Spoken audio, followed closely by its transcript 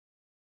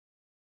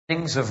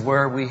of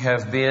where we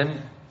have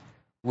been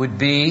would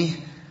be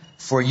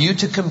for you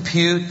to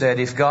compute that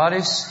if God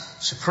is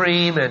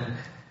supreme and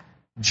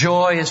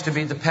joy is to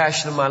be the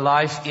passion of my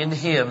life in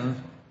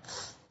Him,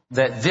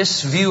 that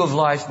this view of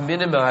life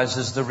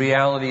minimizes the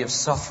reality of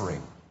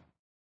suffering.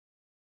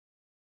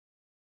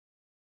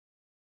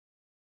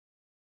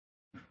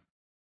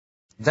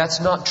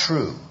 That's not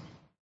true.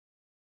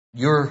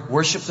 Your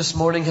worship this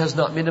morning has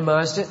not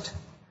minimized it.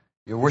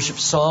 Your worship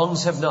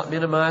songs have not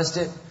minimized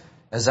it.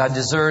 As I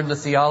discern the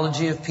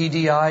theology of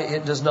PDI,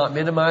 it does not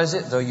minimize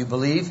it, though you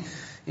believe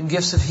in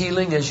gifts of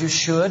healing as you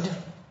should.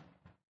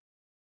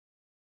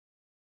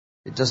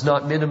 It does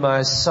not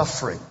minimize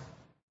suffering.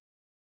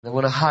 I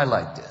want to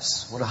highlight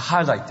this. I want to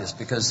highlight this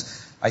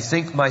because I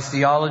think my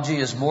theology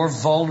is more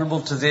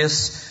vulnerable to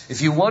this.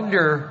 If you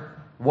wonder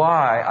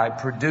why I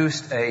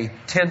produced a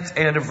 10th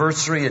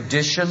anniversary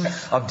edition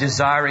of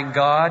Desiring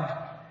God,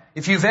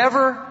 if you've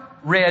ever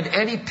read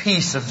any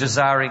piece of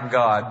Desiring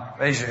God,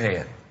 raise your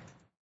hand.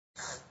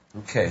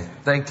 Okay,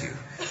 thank you.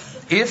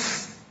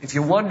 If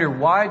you wonder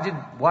why did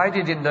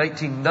in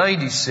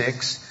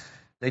 1996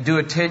 they do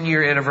a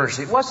 10-year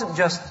anniversary, it wasn't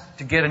just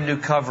to get a new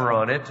cover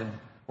on it and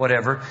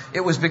whatever.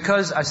 It was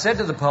because I said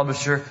to the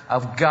publisher,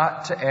 I've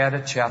got to add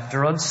a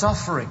chapter on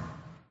suffering.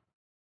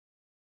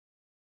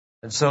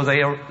 And so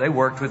they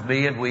worked with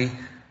me and we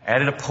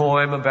added a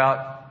poem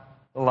about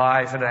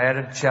life and I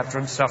added a chapter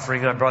on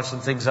suffering and I brought some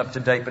things up to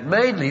date. But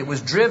mainly it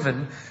was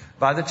driven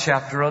by the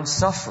chapter on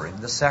suffering,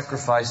 the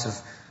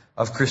sacrifice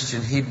of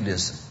Christian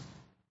hedonism.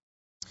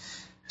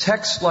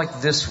 Texts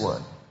like this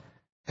one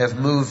have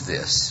moved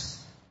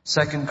this.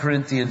 2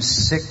 Corinthians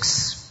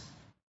 6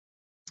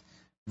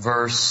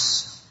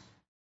 verse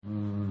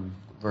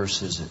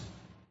is it?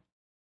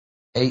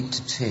 8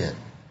 to 10.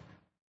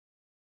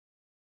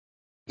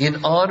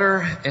 In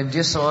honor and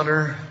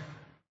dishonor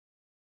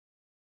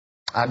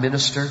I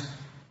minister.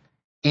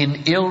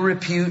 In ill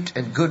repute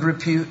and good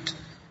repute.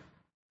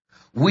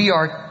 We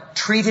are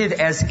treated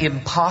as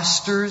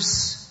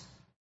impostors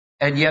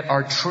and yet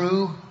are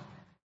true.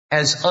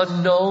 As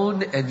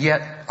unknown and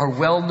yet are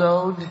well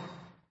known.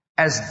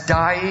 As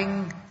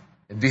dying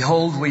and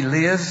behold we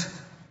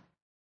live.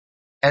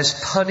 As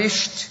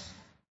punished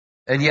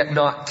and yet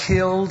not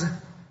killed.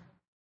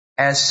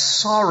 As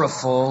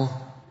sorrowful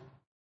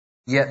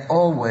yet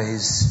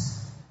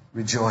always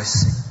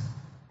rejoicing.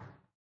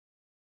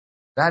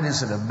 That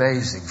is an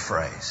amazing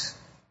phrase.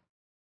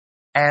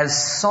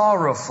 As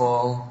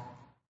sorrowful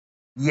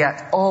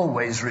yet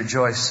always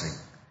rejoicing.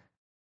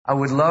 I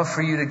would love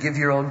for you to give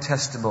your own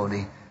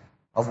testimony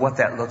of what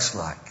that looks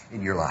like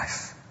in your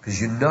life.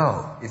 Because you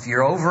know, if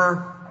you're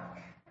over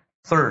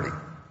 30,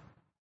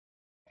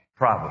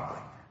 probably,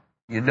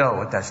 you know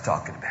what that's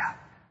talking about.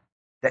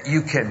 That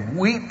you can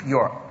weep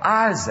your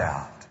eyes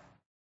out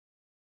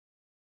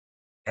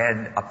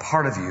and a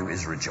part of you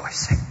is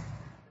rejoicing.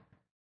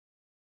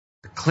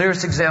 The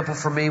clearest example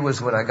for me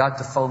was when I got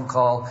the phone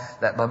call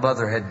that my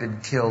mother had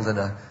been killed in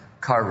a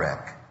car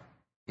wreck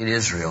in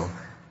Israel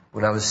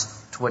when I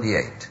was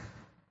 28.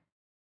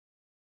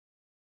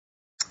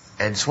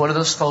 And it's one of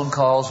those phone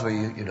calls where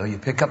you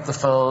pick up the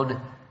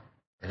phone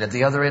and at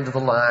the other end of the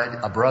line,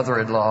 a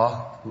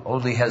brother-in-law who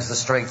only has the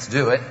strength to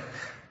do it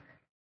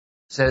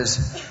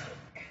says,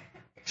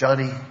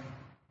 Johnny,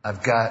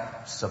 I've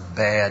got some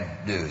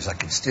bad news. I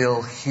can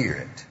still hear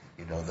it.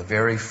 The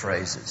very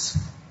phrases.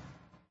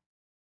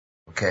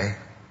 Okay?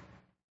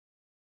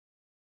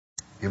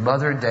 Your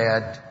mother and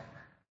dad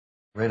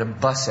were in a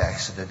bus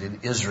accident in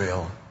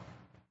Israel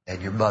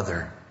and your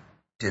mother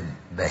didn't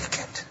make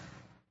it.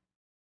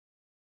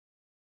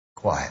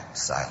 Quiet,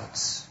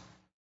 silence.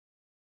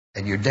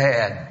 And your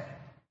dad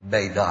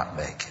may not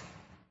make it.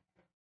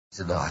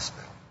 He's in the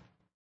hospital.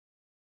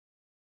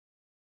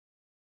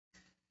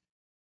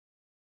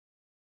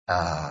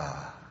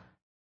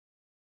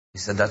 He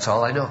said, that's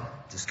all I know.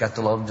 Just got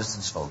the long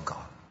distance phone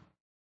call.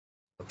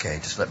 Okay,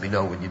 just let me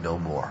know when you know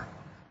more.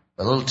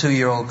 My little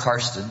 2-year-old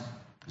Karsten,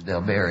 who's now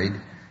married,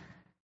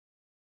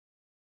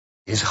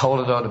 is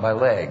holding on to my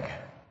leg.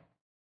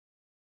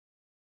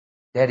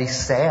 Daddy's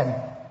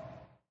sad.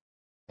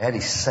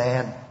 Daddy's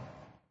sad.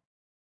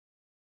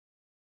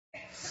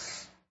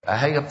 I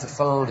hang up the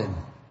phone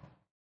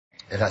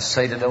and I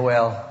say to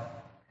Noel,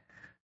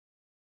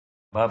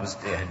 Mama's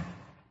dead.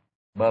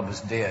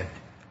 Mama's dead.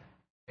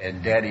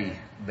 And Daddy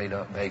may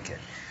not make it.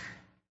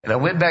 And I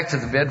went back to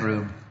the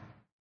bedroom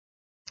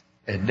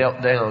and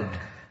knelt down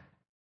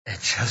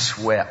and just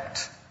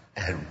wept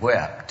and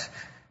wept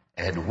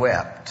and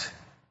wept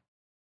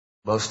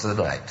most of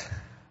the night.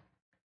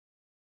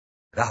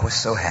 And I was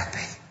so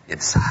happy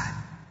inside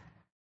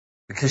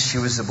because she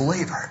was a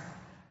believer.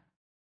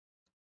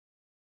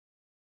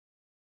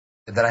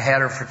 And that I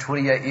had her for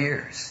 28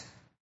 years.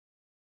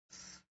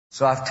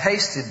 So I've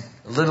tasted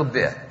a little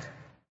bit.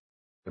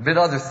 There have been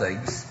other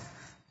things.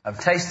 I've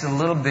tasted a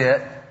little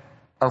bit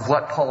of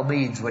what Paul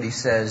means when he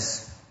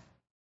says,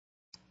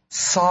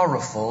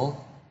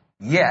 sorrowful,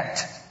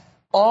 yet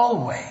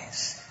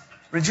always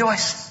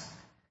rejoicing.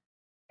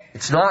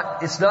 It's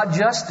not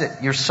just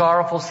that you're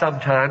sorrowful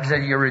sometimes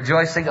and you're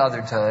rejoicing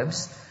other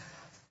times.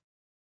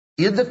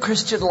 In the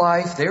Christian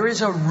life, there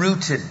is a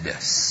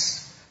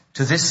rootedness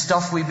to this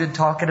stuff we've been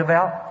talking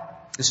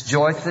about, this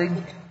joy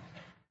thing,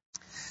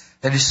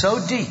 that is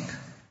so deep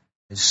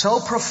and so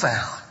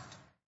profound,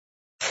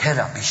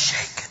 cannot be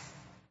shaken.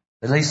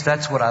 At least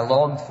that's what I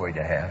long for you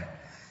to have,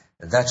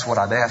 and that's what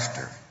I'm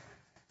after.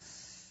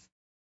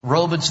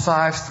 Romans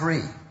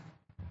 5:3.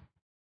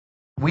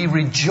 We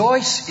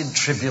rejoice in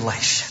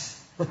tribulation,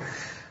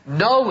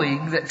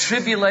 knowing that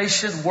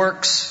tribulation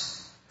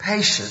works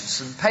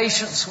patience, and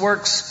patience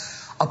works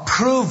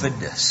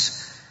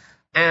approvenness,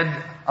 and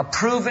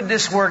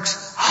approvenness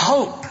works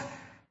hope,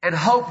 and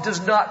hope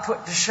does not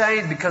put to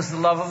shame because the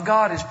love of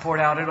God is poured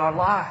out in our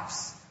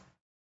lives.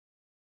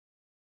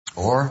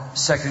 Or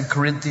 2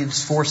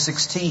 Corinthians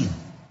 4:16.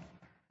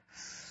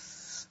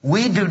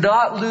 We do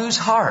not lose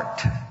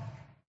heart,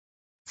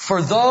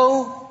 for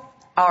though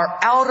our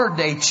outer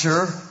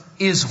nature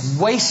is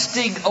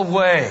wasting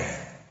away.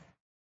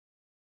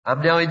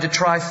 I'm now into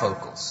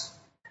trifocals.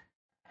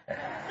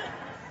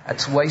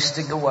 That's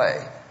wasting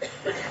away.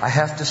 I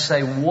have to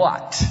say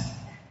what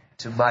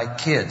to my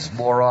kids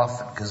more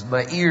often because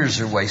my ears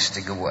are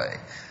wasting away.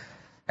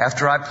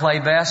 After I play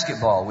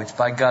basketball, which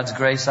by God's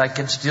grace I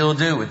can still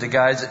do with the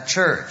guys at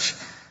church,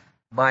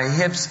 my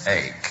hips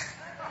ache.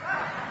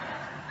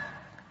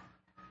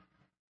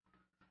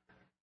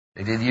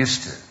 They didn't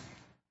used to.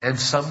 And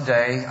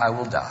someday I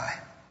will die.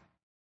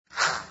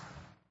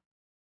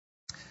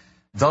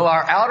 Though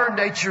our outer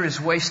nature is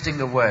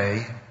wasting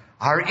away,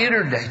 our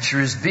inner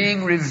nature is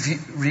being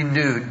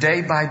renewed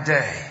day by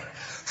day.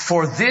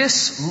 For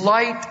this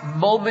light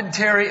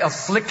momentary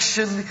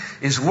affliction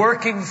is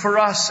working for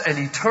us an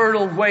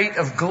eternal weight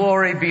of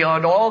glory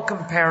beyond all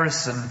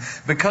comparison,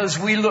 because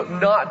we look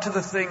not to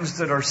the things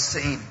that are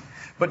seen,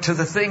 but to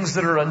the things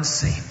that are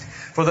unseen.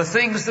 For the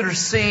things that are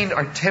seen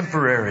are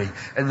temporary,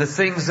 and the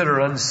things that are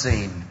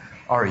unseen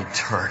are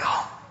eternal.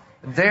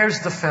 And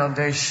there's the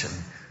foundation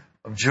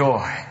of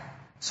joy.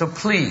 So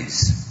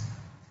please,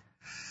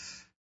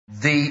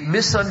 the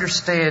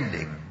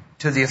misunderstanding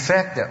to the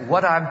effect that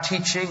what I'm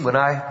teaching when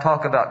I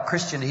talk about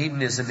Christian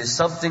hedonism is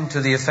something to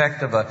the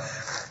effect of a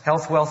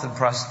health, wealth, and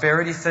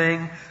prosperity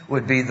thing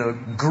would be the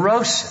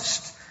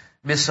grossest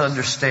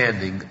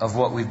misunderstanding of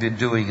what we've been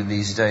doing in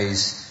these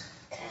days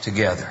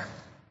together.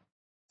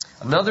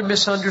 Another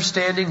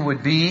misunderstanding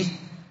would be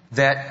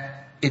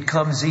that it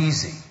comes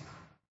easy.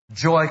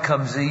 Joy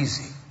comes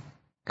easy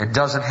and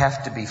doesn't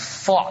have to be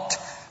fought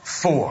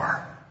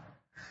for.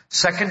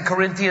 2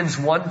 Corinthians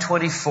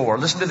 1:24.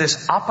 Listen to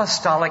this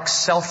apostolic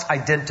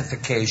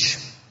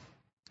self-identification.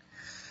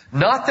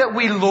 Not that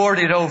we lord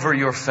it over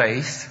your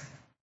faith,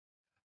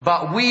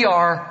 but we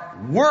are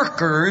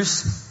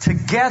workers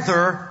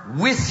together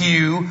with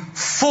you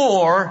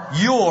for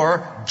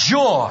your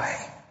joy.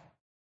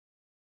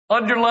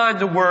 Underline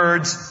the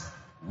words,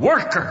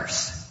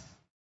 workers.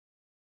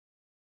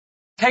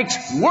 Takes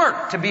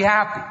work to be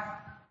happy.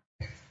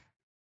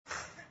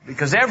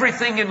 Because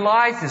everything in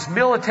life is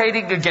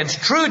militating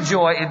against true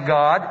joy in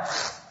God,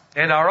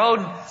 and our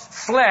own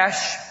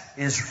flesh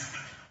is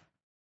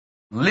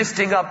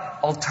lifting up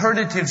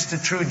alternatives to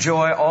true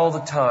joy all the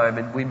time,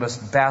 and we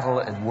must battle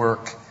and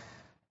work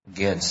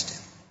against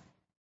it.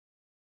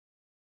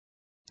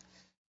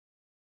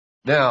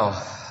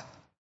 Now,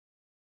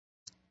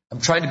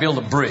 I'm trying to build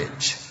a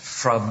bridge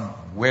from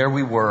where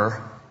we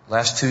were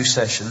last two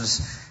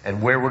sessions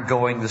and where we're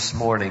going this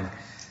morning.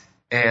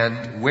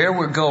 And where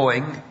we're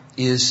going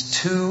is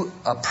to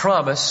a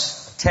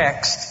promise, a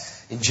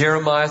text in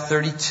Jeremiah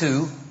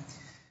 32,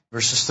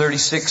 verses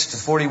 36 to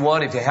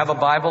 41. If you have a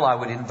Bible, I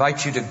would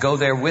invite you to go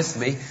there with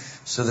me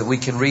so that we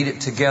can read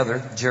it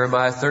together.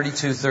 Jeremiah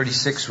 32,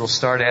 36 we'll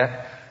start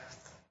at.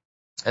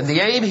 And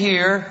the aim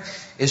here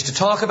is to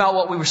talk about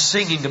what we were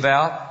singing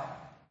about,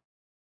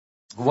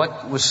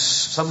 what was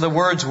some of the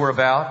words were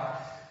about,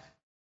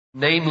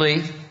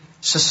 namely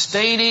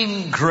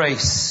sustaining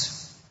grace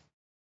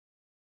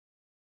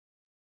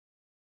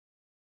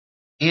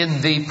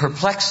in the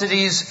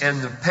perplexities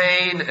and the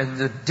pain and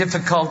the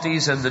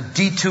difficulties and the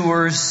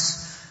detours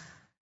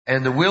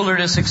and the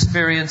wilderness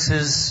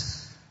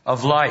experiences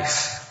of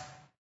life.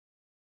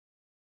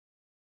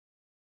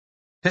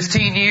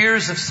 15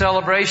 years of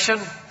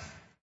celebration.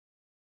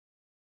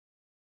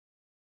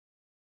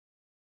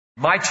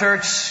 My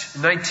church,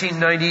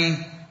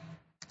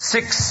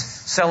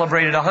 1996,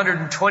 celebrated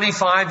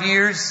 125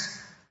 years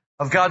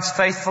of God's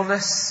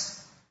faithfulness.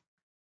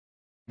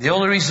 The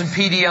only reason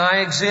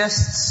PDI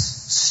exists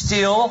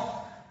still,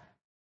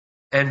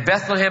 and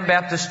Bethlehem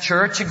Baptist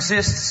Church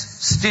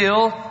exists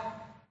still,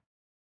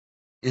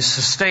 is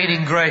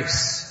sustaining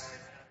grace.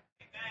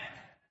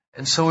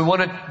 And so we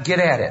want to get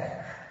at it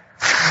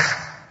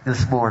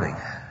this morning.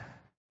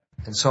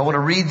 And so I want to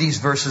read these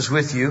verses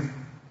with you.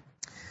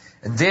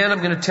 And then I'm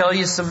going to tell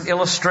you some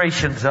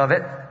illustrations of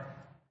it.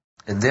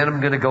 And then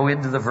I'm going to go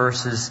into the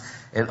verses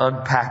and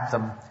unpack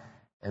them.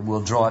 And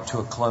we'll draw it to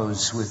a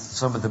close with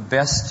some of the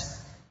best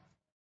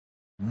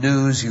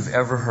news you've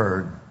ever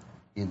heard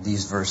in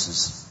these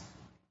verses.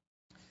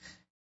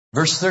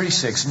 Verse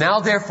 36.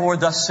 Now therefore,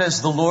 thus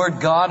says the Lord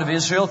God of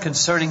Israel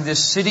concerning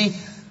this city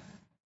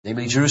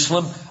namely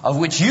Jerusalem, of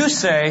which you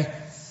say,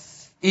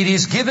 it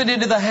is given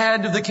into the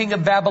hand of the king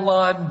of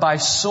Babylon by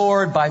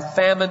sword, by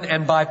famine,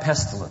 and by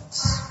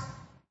pestilence.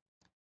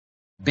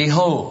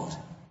 Behold,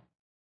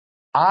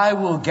 I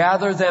will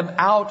gather them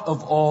out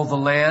of all the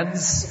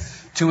lands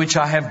to which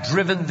I have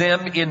driven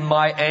them in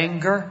my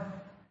anger,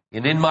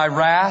 and in my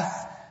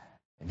wrath,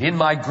 and in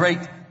my great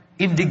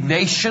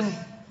indignation,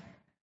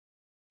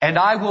 and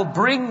I will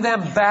bring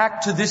them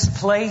back to this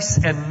place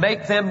and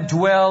make them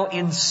dwell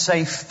in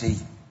safety.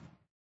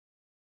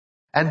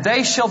 And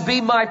they shall be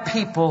my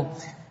people,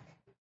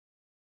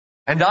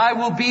 and I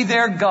will be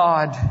their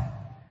God,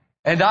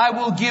 and I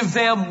will give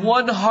them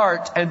one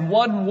heart and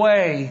one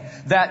way,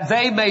 that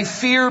they may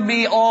fear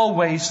me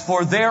always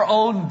for their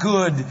own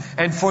good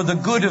and for the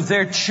good of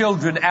their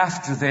children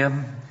after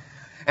them.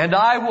 And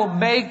I will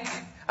make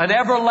an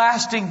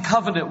everlasting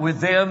covenant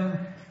with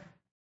them,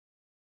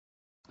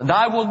 and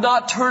I will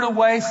not turn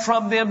away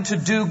from them to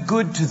do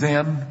good to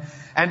them.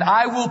 And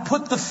I will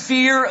put the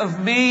fear of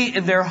me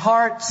in their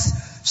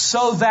hearts,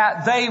 so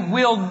that they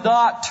will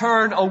not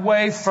turn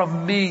away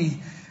from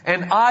me.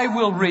 And I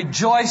will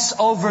rejoice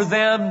over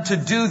them to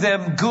do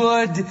them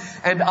good,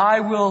 and I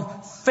will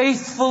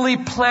faithfully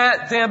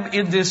plant them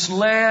in this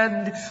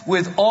land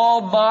with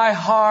all my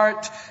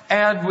heart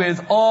and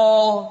with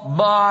all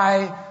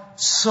my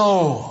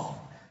soul,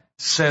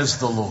 says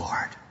the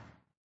Lord.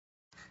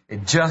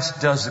 It just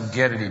doesn't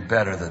get any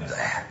better than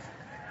that.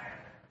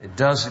 It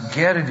doesn't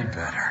get any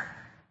better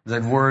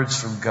than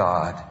words from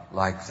God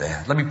like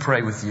that. Let me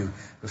pray with you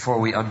before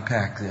we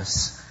unpack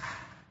this.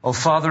 Oh,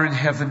 Father in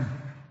heaven,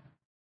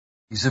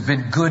 these have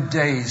been good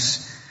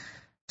days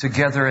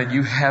together, and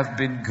you have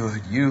been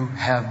good. You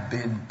have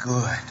been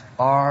good.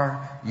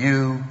 Are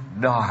you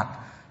not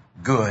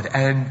good?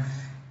 And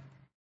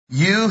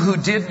you who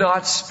did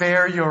not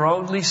spare your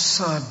only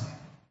Son,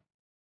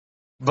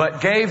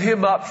 but gave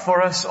him up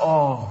for us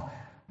all,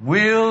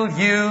 will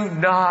you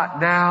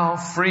not now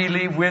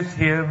freely with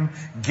him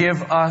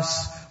give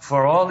us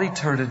for all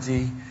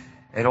eternity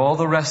and all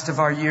the rest of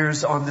our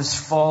years on this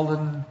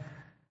fallen,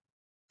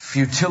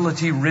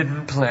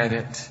 futility-ridden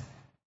planet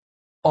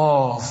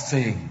all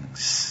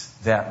things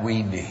that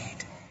we need?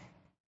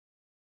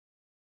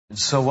 And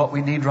so what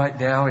we need right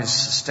now is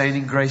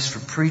sustaining grace for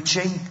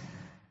preaching,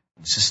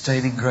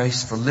 sustaining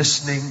grace for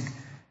listening,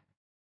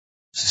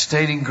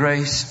 sustaining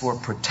grace for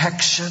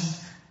protection,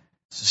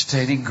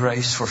 sustaining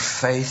grace for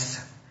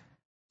faith,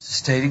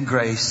 sustaining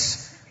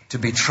grace to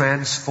be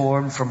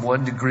transformed from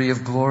one degree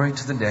of glory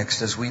to the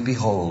next as we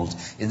behold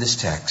in this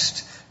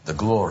text the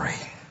glory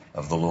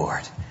of the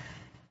Lord.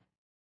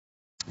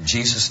 In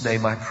Jesus'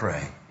 name I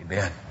pray.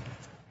 Amen.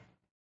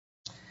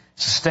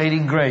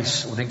 Sustaining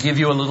grace. I'm going to give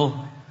you a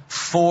little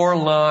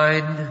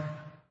 4-line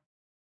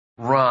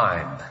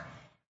rhyme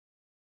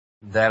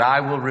that I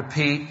will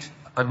repeat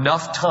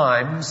enough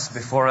times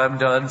before I'm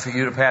done for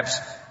you to perhaps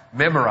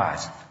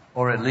memorize it,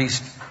 or at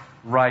least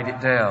write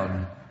it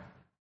down.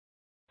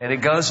 And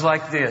it goes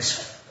like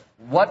this.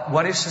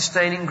 What is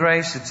sustaining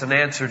grace? It's an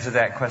answer to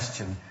that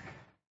question.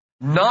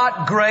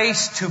 Not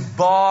grace to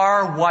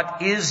bar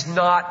what is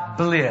not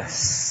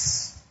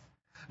bliss,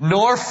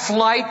 nor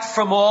flight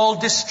from all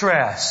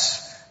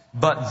distress,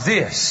 but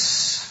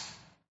this,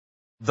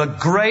 the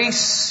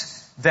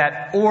grace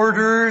that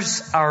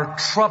orders our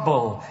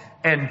trouble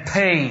and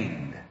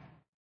pain,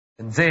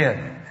 and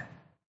then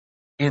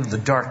in the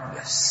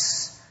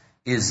darkness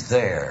is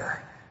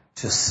there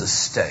to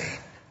sustain.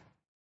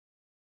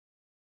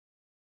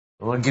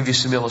 I want to give you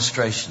some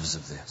illustrations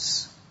of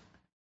this.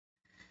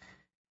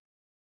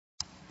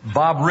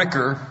 Bob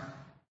Ricker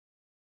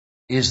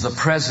is the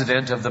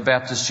president of the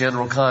Baptist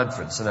General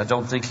Conference, and I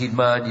don't think he'd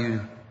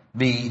mind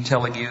me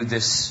telling you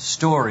this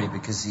story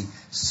because he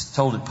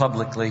told it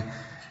publicly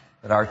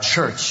at our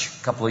church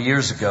a couple of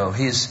years ago.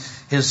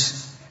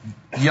 His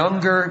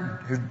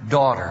younger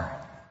daughter,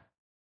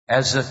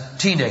 as a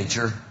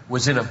teenager,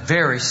 was in a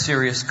very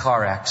serious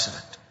car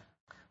accident,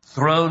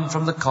 thrown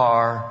from the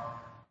car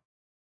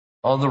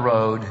on the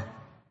road,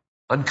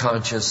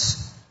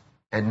 unconscious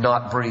and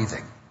not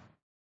breathing.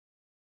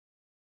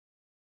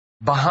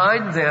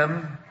 Behind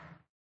them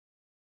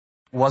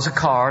was a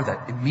car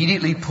that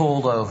immediately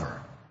pulled over.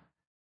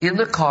 In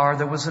the car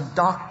there was a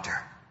doctor.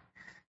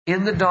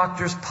 In the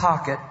doctor's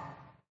pocket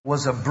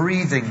was a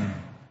breathing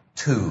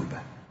tube.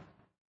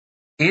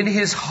 In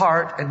his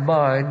heart and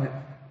mind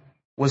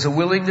was a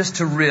willingness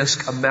to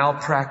risk a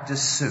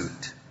malpractice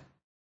suit.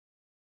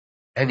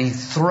 And he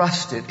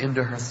thrust it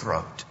into her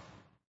throat.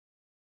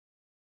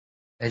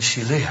 And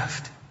she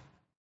lived.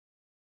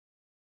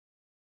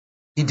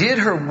 He did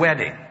her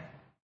wedding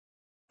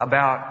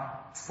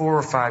about 4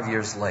 or 5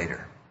 years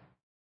later.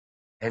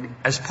 And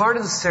as part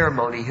of the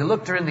ceremony, he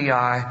looked her in the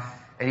eye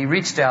and he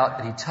reached out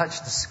and he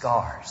touched the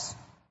scars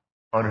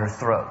on her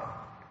throat.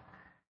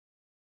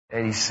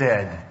 And he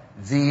said,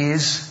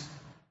 "These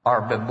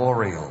are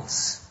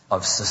memorials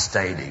of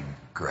sustaining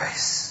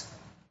grace."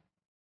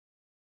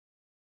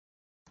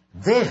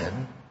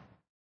 Then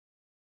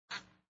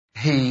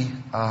he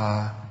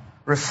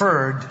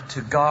referred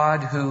to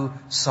God who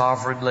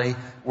sovereignly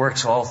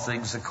works all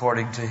things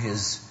according to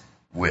His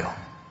will.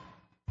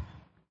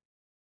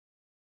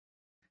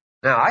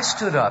 Now, I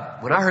stood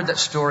up, when I heard that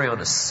story on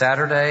a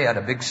Saturday at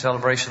a big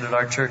celebration at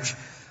our church,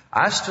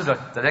 I stood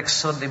up the next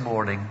Sunday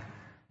morning,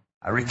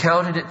 I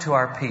recounted it to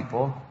our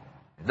people,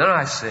 and then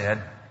I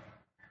said,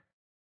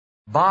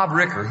 Bob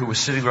Ricker, who was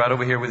sitting right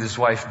over here with his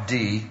wife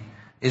Dee,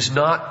 is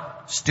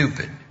not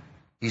stupid.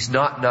 He's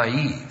not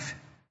naive.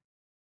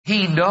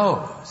 He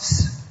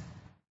knows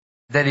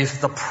that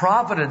if the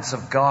providence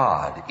of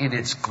God in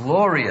its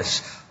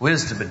glorious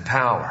wisdom and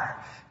power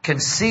can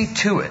see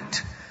to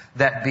it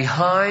that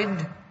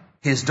behind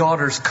his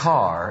daughter's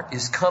car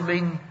is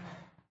coming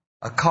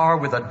a car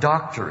with a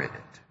doctor in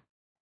it,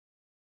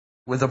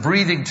 with a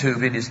breathing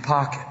tube in his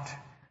pocket,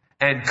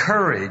 and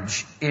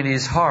courage in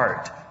his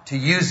heart to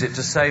use it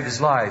to save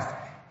his life,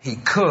 he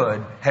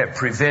could have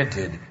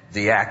prevented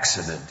the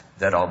accident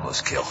that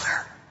almost killed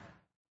her.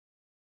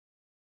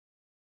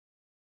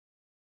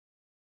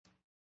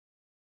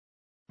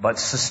 But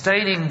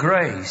sustaining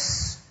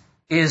grace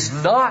is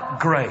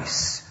not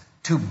grace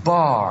to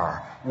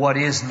bar what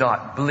is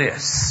not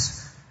bliss,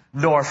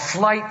 nor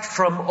flight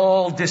from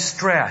all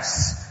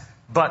distress,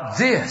 but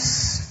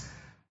this,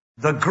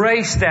 the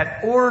grace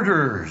that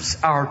orders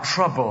our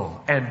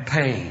trouble and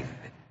pain,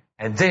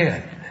 and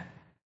then,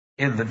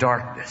 in the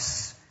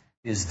darkness,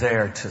 is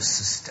there to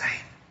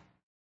sustain.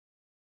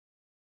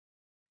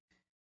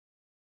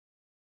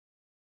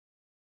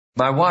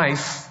 My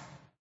wife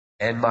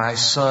and my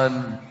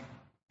son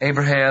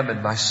Abraham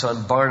and my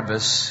son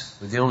Barnabas,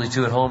 we're the only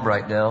two at home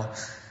right now,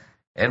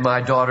 and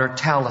my daughter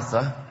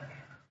Talitha,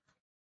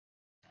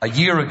 a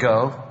year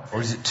ago,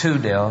 or is it 2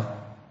 now?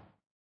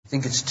 I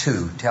think it's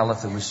 2.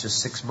 Talitha was just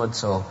 6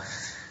 months old.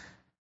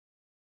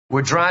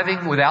 We're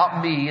driving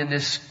without me in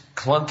this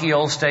clunky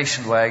old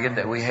station wagon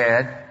that we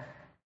had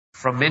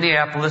from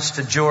Minneapolis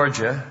to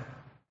Georgia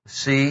to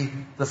see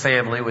the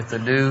family with the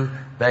new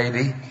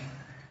baby.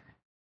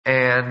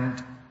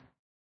 And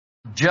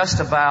just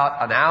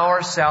about an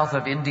hour south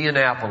of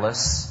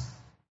Indianapolis,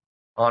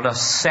 on a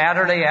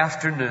Saturday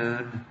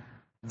afternoon,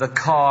 the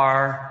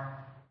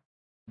car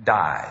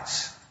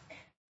dies.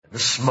 The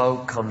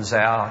smoke comes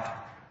out,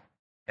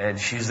 and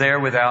she's there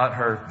without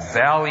her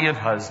valiant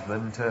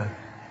husband to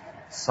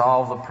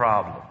solve the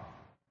problem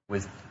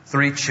with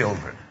 3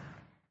 children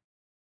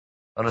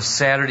on a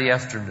Saturday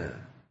afternoon.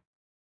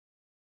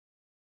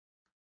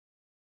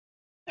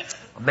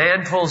 A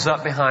man pulls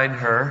up behind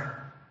her.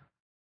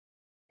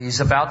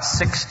 He's about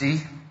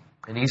 60,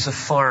 and he's a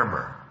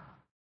farmer.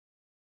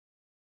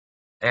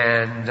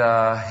 And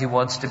he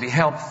wants to be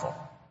helpful.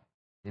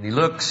 And he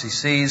looks, he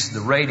sees the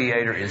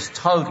radiator is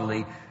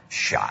totally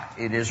shot.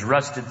 It is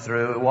rusted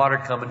through, water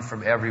coming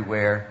from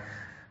everywhere.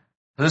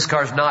 This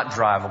car's not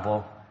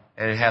drivable,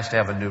 and it has to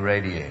have a new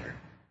radiator.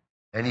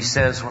 And he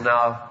says, well,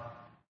 now,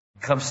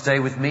 come stay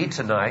with me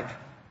tonight.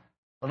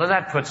 Well, now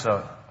that puts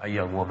a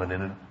young woman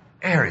in an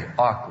very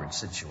awkward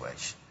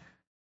situation.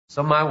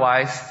 So my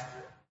wife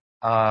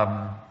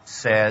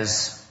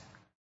says,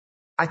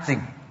 I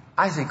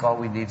think all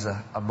we need is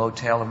a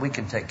motel, and we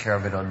can take care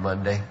of it on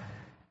Monday.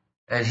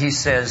 And he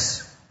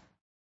says,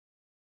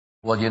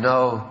 well, you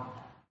know,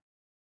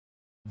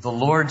 the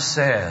Lord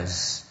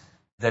says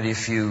that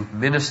if you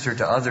minister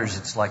to others,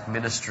 it's like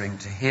ministering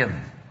to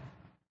Him.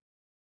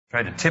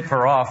 Trying to tip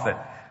her off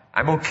that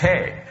I'm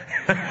okay.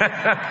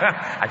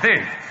 I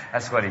think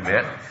that's what he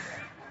meant.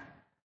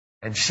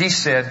 And she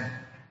said,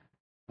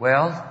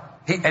 well,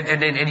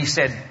 and he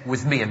said,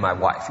 with me and my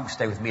wife. He would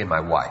stay with me and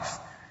my wife.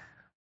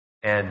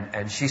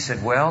 And she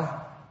said,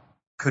 well,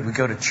 could we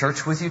go to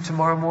church with you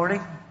tomorrow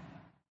morning?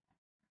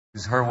 It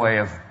was her way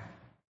of,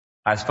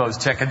 I suppose,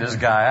 checking this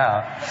guy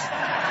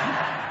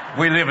out.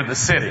 We live in the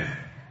city.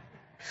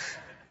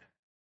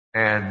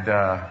 And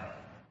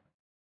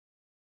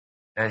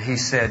he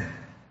said,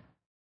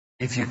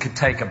 if you could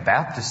take a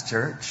Baptist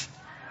church.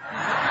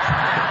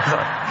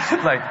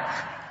 like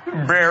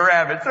Brer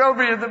Rabbit, throw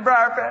me in the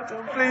briar patch.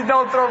 Please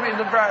don't throw me in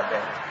the briar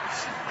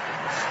patch.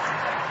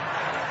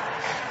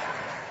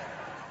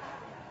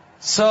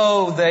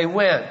 So they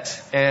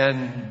went,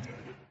 and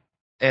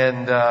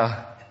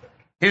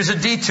here's a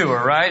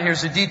detour, right?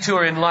 Here's a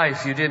detour in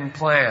life you didn't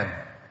plan.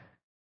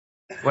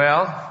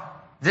 Well,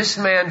 this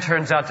man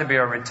turns out to be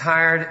a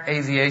retired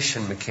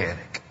aviation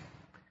mechanic.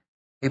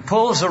 He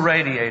pulls a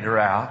radiator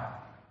out.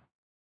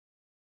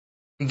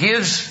 He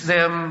gives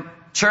them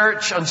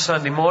church on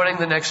Sunday morning.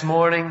 The next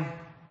morning,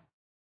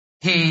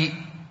 he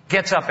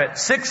gets up at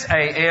 6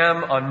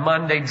 a.m. on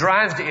Monday,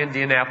 drives to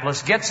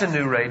Indianapolis, gets a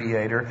new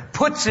radiator,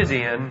 puts it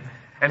in,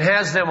 and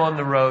has them on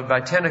the road by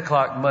 10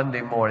 o'clock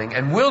Monday morning,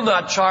 and will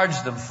not charge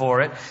them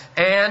for it.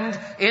 And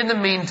in the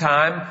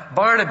meantime,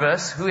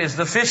 Barnabas, who is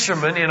the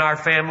fisherman in our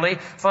family,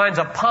 finds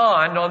a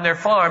pond on their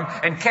farm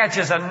and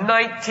catches a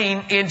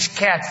 19-inch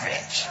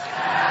catfish.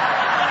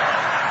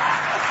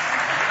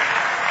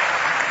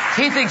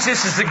 He thinks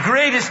this is the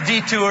greatest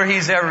detour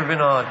he's ever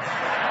been on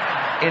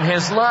in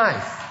his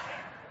life.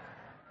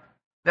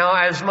 Now,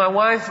 as my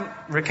wife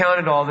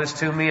recounted all this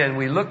to me and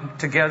we looked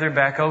together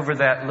back over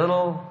that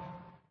little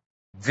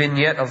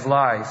vignette of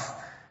life,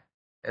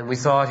 and we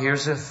thought,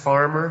 here's a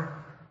farmer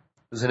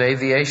who's an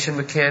aviation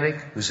mechanic,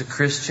 who's a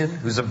Christian,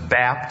 who's a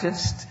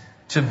Baptist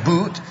to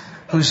boot,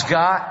 who's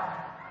got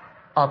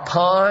a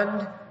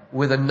pond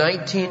with a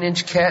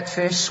 19-inch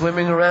catfish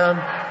swimming around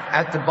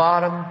at the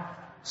bottom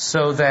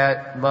so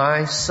that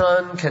my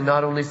son can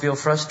not only feel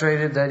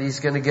frustrated that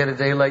he's going to get a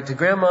day late to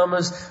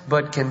grandmama's,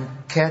 but can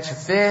catch a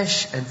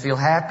fish and feel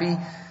happy.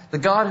 The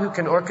God who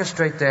can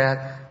orchestrate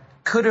that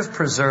could have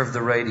preserved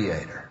the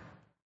radiator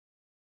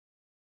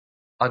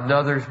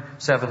another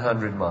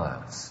 700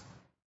 miles.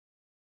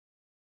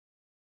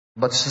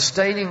 But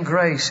sustaining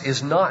grace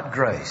is not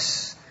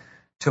grace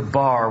to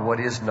bar what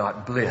is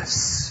not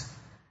bliss,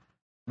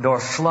 nor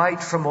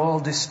flight from all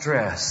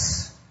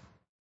distress,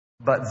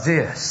 but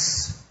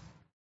this,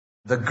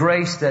 the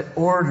grace that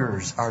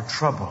orders our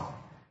trouble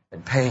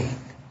and pain,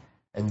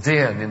 and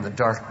then in the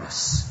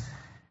darkness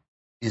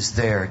is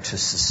there to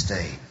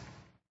sustain.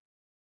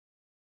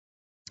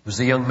 It was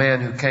a young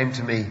man who came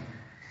to me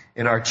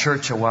in our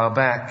church a while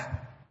back,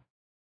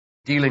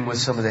 dealing with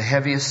some of the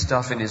heaviest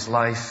stuff in his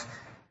life,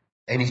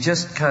 and he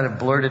just kind of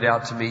blurted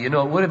out to me, it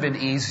would have been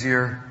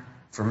easier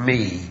for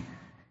me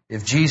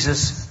if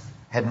Jesus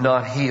had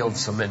not healed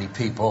so many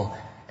people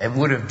and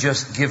would have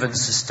just given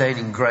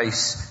sustaining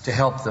grace to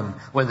help them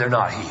when they're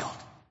not healed.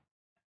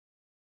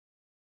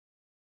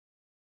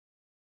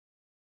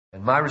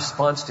 And my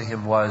response to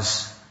him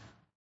was,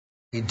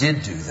 he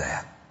did do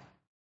that.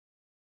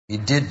 He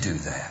did do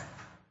that.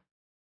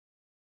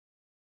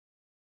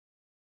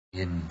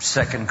 In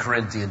 2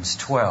 Corinthians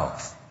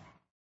 12,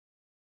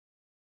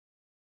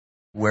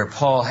 where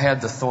Paul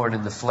had the thorn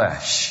in the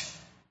flesh,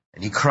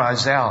 and he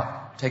cries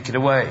out, take it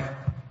away.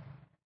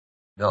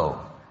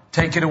 No.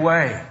 Take it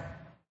away.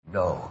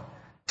 No.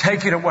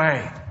 Take it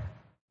away.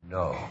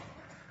 No.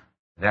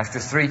 And after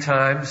 3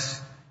 times,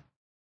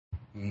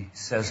 he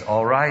says,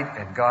 all right.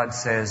 And God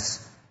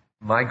says,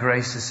 my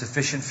grace is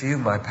sufficient for you.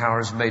 My power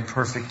is made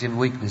perfect in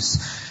weakness.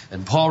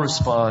 And Paul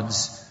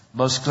responds,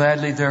 most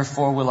gladly,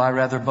 therefore, will I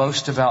rather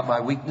boast about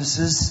my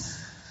weaknesses,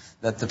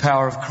 that the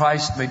power of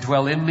Christ may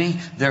dwell in me.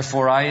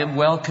 Therefore, I am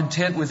well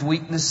content with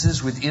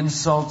weaknesses, with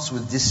insults,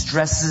 with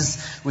distresses,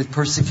 with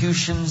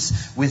persecutions,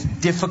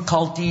 with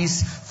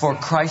difficulties, for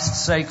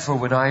Christ's sake. For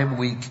when I am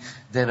weak,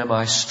 then am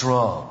I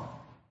strong.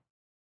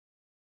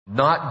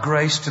 Not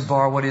grace to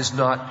bar what is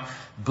not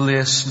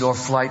bliss, nor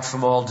flight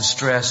from all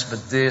distress,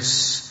 but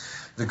this,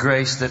 the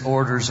grace that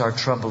orders our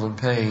trouble and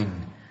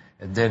pain,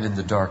 and then in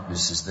the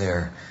darkness is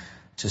there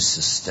to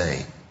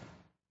sustain.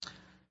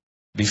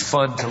 Be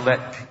fun to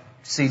let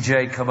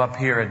CJ come up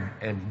here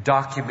and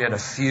document a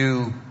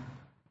few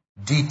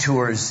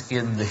detours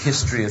in the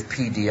history of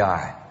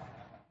PDI.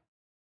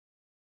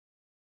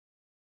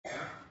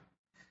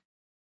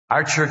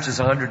 Our church is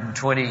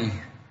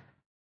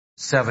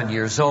 127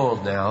 years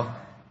old now,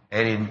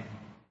 and in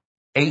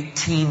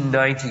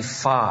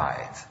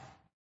 1895,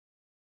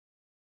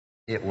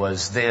 it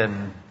was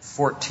then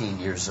 14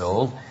 years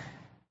old,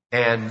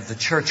 and the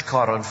church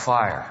caught on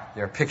fire.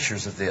 There are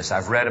pictures of this.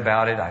 I've read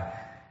about it.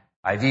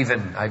 I've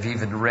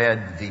even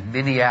read the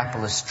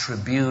Minneapolis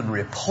Tribune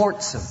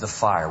reports of the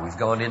fire. We've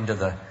gone into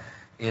the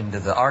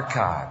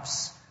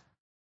archives.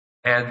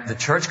 And the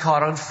church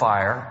caught on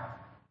fire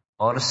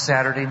on a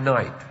Saturday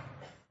night.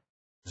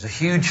 It was a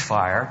huge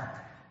fire.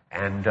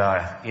 And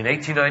in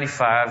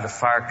 1895, the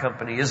fire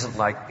company isn't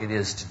like it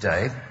is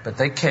today, but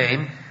they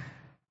came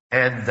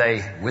and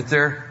they, with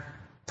their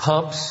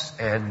pumps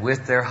and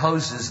with their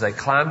hoses, they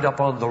climbed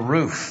up on the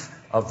roof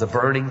of the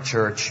burning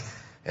church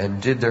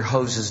and did their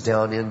hoses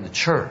down in the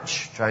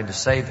church, trying to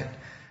save it.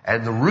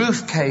 And the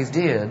roof caved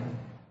in,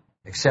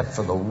 except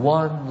for the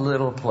one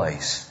little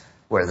place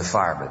where the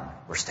firemen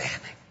were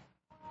standing.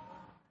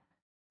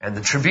 And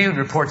the Tribune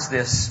reports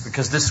this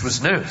because this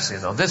was news,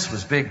 this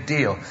was big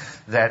deal,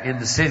 that in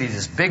the city,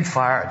 this big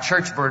fire, a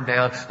church burned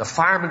down, the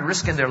firemen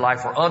risking their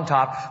life were on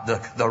top,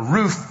 the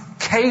roof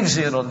caves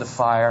in on the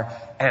fire,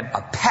 and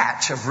a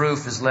patch of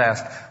roof is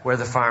left where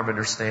the firemen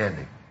are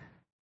standing.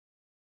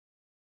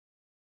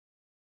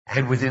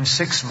 And within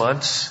 6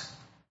 months,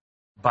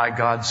 by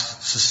God's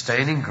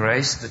sustaining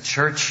grace, the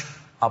church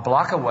a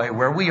block away,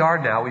 where we are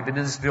now, we've been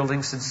in this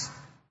building since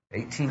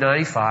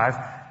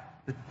 1895,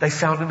 they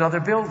found another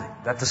building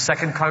that the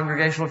Second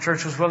Congregational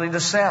Church was willing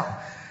to sell.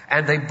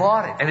 And they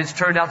bought it. And it's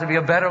turned out to be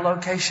a better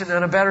location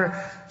and a better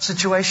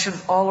situation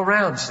all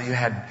around. So you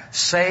had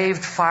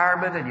saved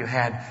firemen, and you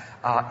had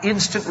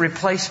instant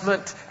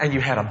replacement, and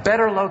you had a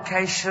better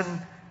location.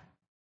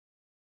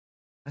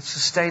 That's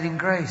sustaining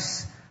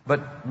grace.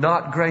 But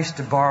not grace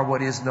to bar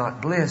what is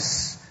not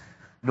bliss,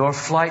 nor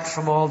flight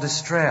from all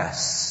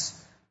distress.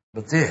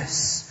 But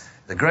this,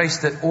 the grace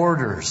that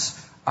orders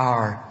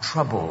our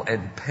trouble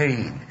and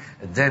pain,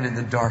 and then in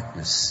the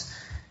darkness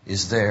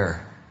is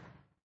there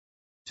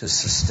to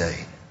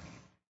sustain.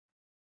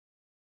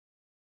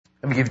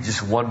 Let me give you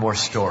just one more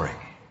story.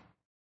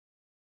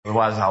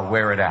 Otherwise I'll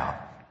wear it out.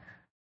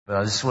 But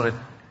I just want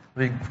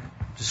to,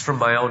 just from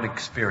my own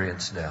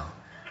experience now.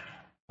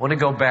 want to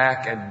go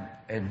back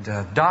and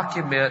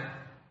document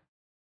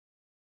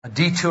a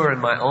detour in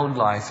my own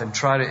life and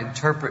try to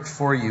interpret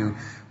for you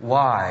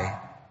why,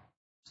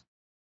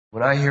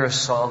 when I hear a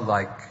song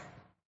like,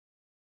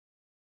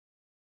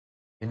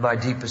 "In my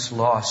deepest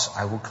loss,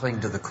 I will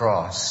cling to the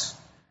cross,"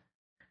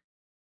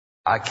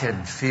 I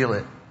can feel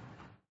it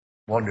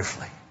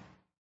wonderfully.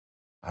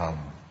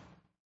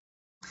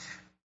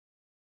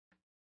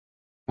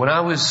 When I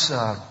was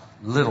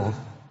little,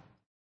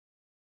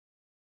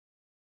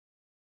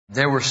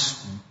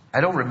 I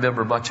don't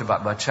remember much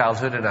about my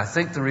childhood, and I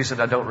think the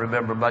reason I don't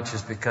remember much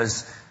is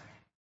because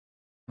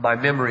my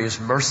memory is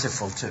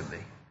merciful to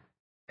me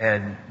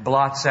and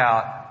blots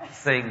out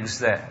things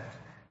that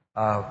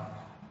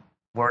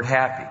weren't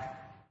happy.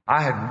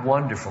 I had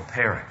wonderful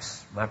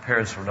parents. My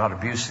parents were not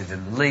abusive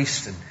in the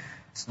least, and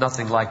it's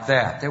nothing like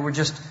that. They were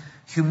just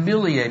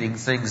humiliating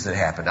things that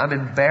happened. I'm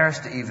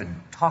embarrassed to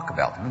even talk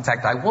about them. In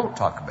fact, I won't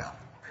talk about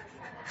them.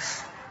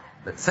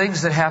 But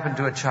things that happened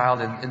to a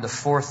child in the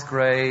 4th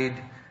grade,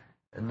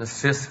 in the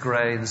 5th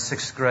grade, the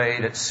 6th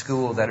grade at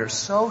school that are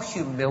so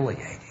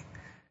humiliating.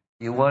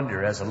 You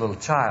wonder as a little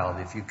child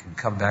if you can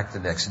come back the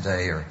next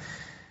day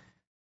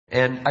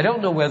and I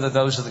don't know whether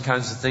those are the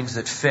kinds of things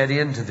that fed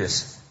into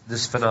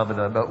this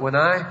phenomenon, but when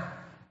I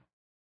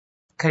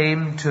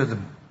came to the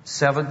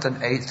 7th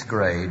and 8th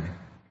grade,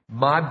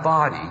 my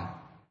body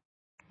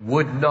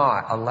would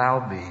not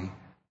allow me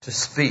to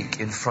speak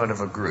in front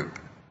of a group.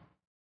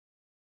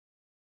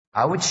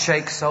 I would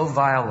shake so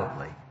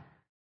violently,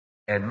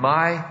 and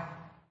my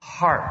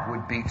heart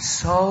would beat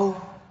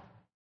so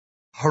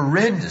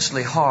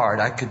horrendously hard,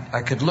 I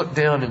could look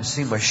down and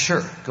see my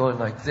shirt going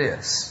like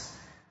this.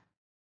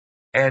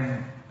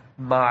 And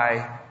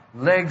my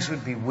legs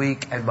would be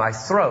weak, and my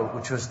throat,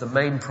 which was the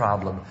main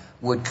problem,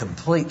 would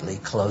completely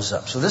close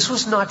up. So this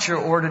was not your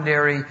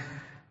ordinary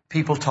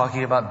people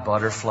talking about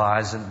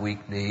butterflies and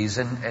weak knees.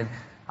 And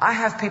I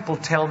have people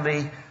tell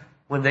me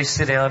when they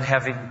sit down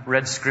having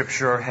read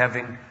scripture or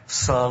having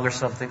sung or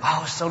something, "Oh, I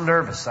was so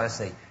nervous." I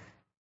say,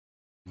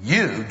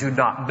 "You do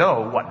not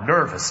know what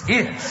nervous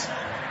is.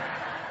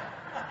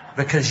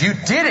 Because you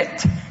did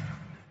it.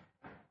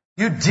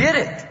 You did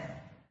it.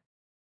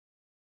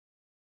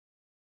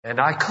 And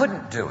I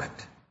couldn't do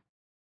it."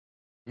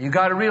 You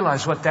got to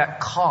realize what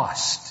that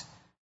cost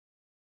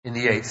in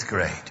the 8th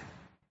grade.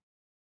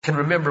 I can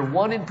remember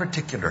one in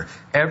particular.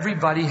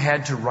 Everybody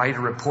had to write a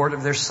report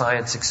of their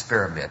science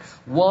experiment.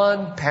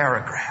 1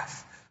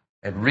 paragraph.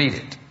 And read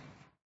it.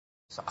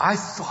 So I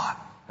thought,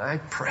 I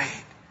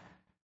prayed,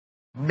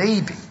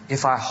 maybe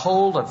if I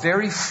hold a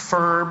very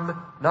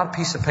firm, not a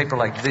piece of paper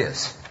like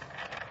this,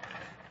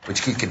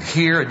 which you can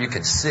hear and you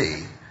can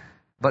see,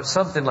 but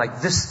something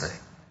like this thing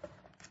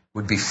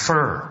would be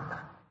firm.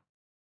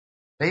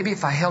 Maybe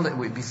if I held it, it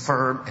would be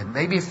firm, and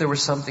maybe if there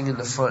was something in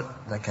the front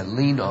that I could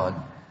lean on,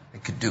 I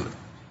could do it.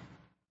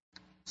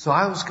 So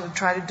I was going to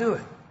try to do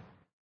it.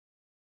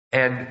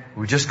 And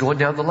we're just going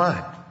down the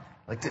line,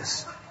 like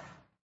this.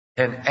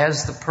 And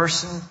as the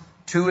person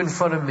 2 in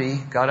front of me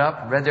got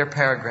up and read their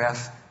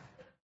paragraph,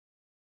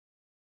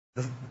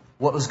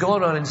 what was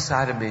going on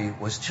inside of me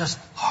was just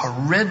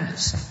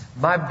horrendous.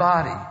 My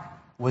body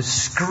was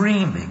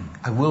screaming,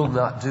 "I will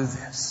not do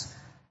this."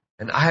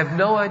 And I have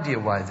no idea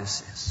why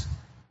this is.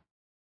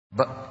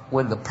 But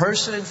when the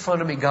person in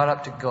front of me got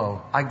up to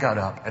go, I got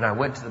up and I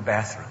went to the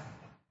bathroom.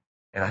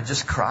 And I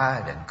just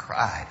cried and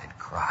cried and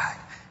cried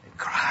and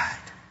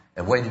cried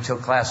and waited until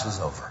class was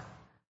over.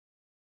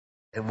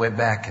 And went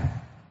back and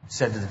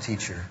said to the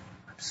teacher,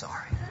 "I'm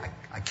sorry,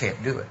 I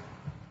can't do it."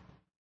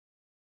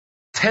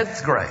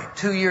 10th grade,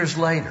 2 years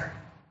later.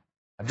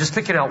 I'm just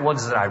picking out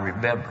ones that I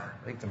remember.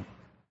 I think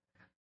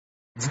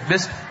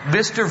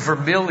Mr.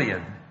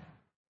 Vermillion,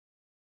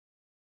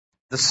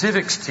 the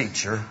civics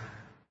teacher,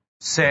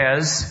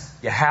 says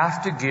you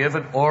have to give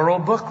an oral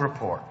book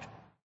report.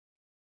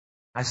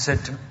 I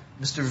said to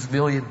Mr.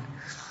 Vermillion,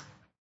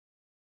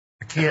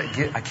 I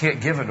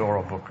can't give an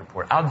oral book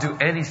report. I'll do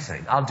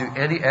anything. I'll do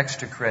any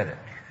extra credit.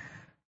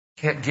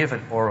 Can't give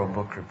an oral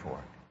book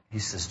report. He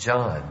says,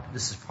 "John,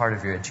 this is part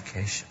of your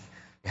education.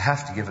 You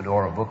have to give an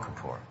oral book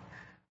report,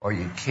 or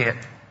you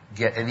can't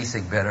get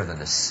anything better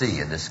than a C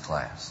in this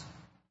class."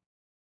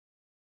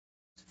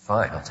 I said,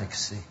 "Fine, I'll take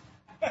a C."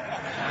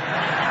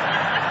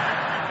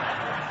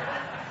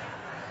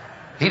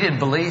 He didn't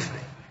believe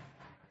me.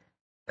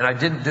 And I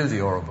didn't do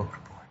the oral book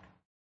report.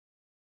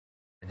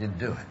 I didn't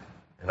do it.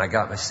 And I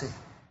got my C.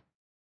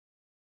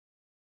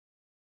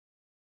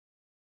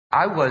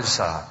 I was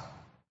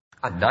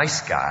a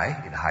nice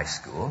guy in high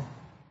school,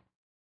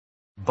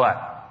 but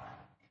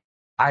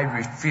I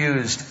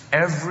refused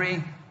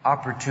every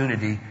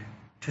opportunity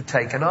to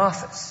take an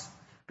office.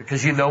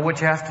 Because you know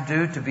what you have to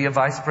do to be a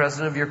vice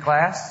president of your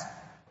class?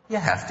 You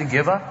have to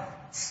give a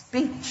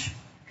speech.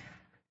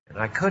 And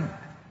I couldn't.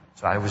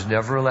 So I was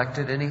never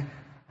elected any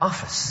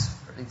office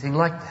or anything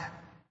like that.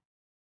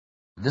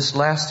 This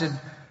lasted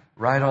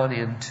right on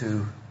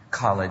into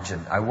college,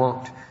 and I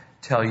won't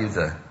tell you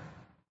the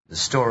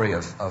story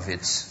of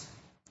its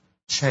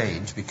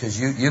change, because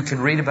you can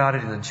read about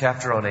it in the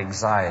chapter on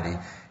anxiety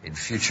in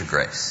Future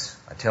Grace.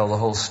 I tell the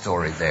whole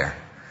story there.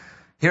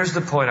 Here's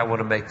the point I want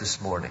to make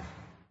this morning.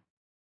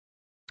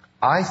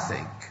 I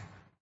think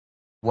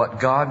what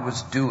God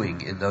was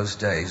doing in those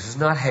days was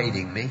not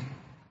hating me.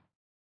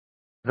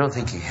 I don't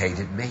think He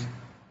hated me.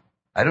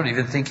 I don't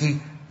even think He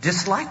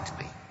disliked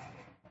me.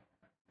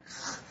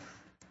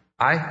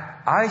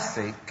 I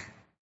think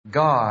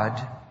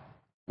God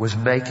was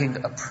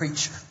making a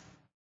preacher.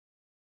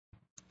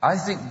 I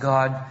think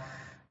God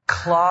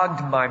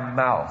clogged my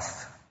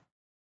mouth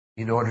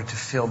in order to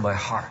fill my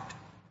heart.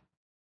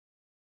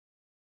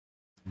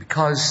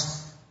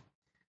 Because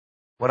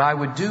what I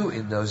would do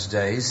in those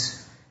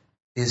days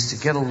is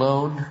to get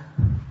alone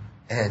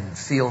and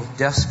feel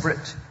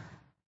desperate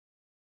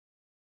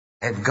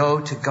and go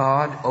to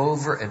God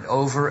over and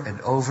over and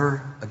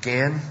over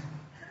again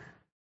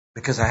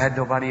because I had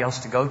nobody else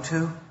to go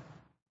to.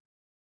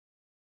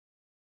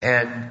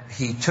 And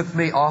He took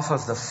me off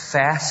of the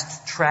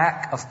fast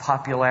track of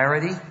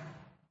popularity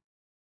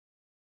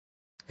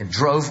and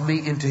drove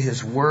me into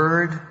His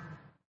Word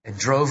and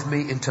drove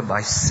me into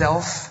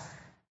myself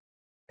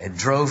and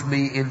drove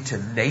me into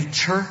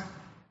nature,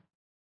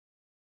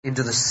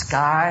 into the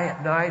sky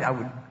at night. I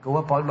would go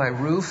up on my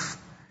roof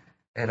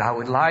and I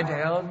would lie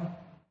down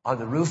on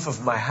the roof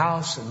of my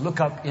house and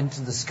look up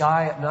into the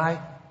sky at night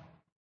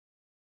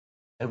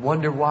and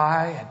wonder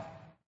why and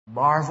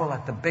marvel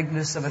at the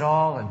bigness of it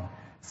all and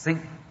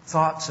think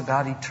thoughts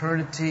about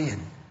eternity.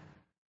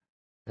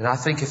 And I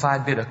think if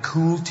I'd been a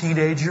cool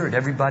teenager and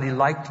everybody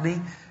liked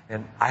me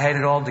and I had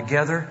it all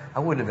together, I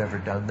wouldn't have ever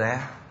done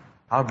that.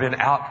 I'd have been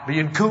out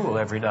being cool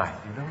every night,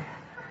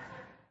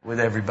 with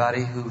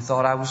everybody who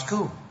thought I was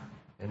cool.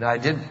 And I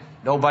didn't.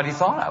 Nobody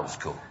thought I was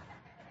cool.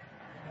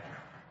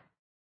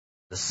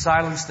 The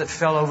silence that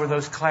fell over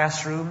those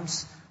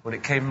classrooms when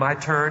it came my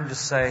turn to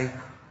say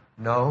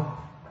no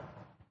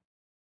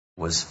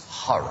was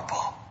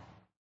horrible.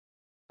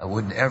 I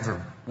wouldn't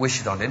ever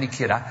wish it on any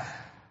kid.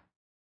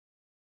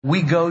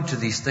 We go to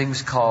these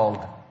things called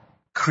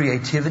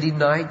creativity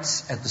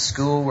nights at the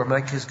school where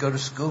my kids go to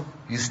school,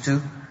 used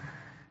to.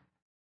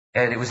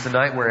 And it was the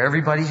night where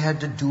everybody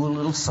had to do a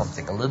little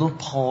something, a little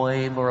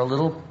poem or a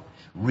little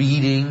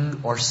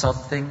reading or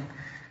something.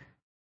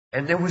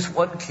 And there was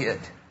one kid,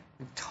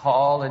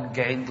 tall and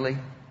gangly,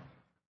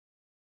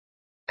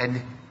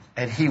 and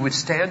he would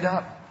stand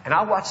up. And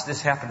I watched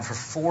this happen for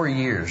 4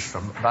 years,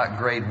 from about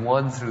grade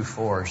 1 through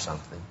 4 or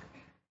something.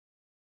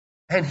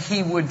 And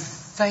he would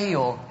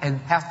fail and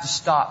have to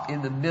stop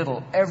in the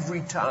middle every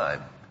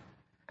time.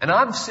 And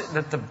I'm sitting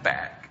at the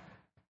back,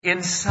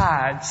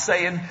 inside,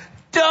 saying,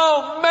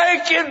 "Don't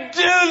make him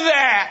do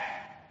that!"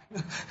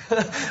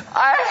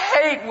 I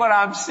hate what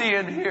I'm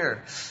seeing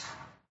here.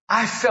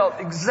 I felt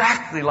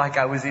exactly like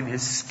I was in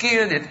his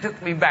skin. It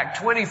took me back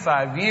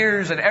 25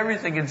 years, and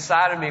everything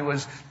inside of me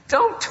was,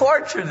 don't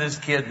torture this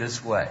kid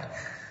this way.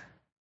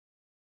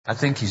 I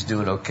think he's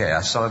doing okay.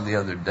 I saw him the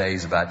other day.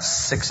 He's about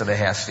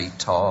 6.5 feet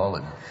tall,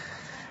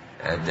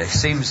 and it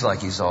seems like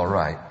he's all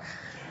right.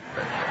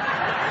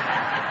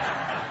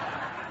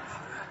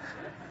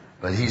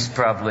 But he's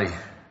probably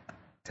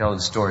telling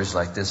stories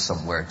like this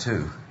somewhere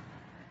too.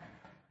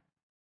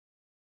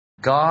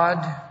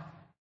 God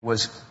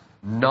was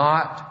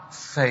not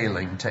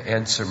failing to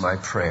answer my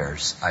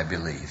prayers, I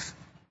believe.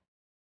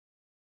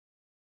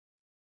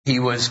 He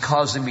was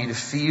causing me to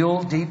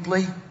feel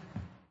deeply.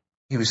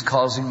 He was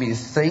causing me to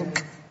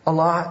think a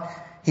lot.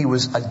 He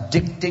was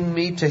addicting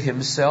me to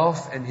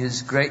Himself and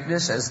His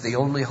greatness as the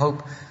only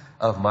hope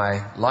of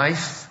my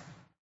life.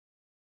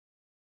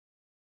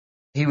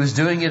 He was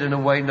doing it in a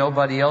way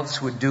nobody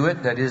else would do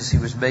it. That is, He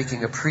was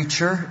making a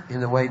preacher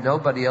in a way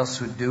nobody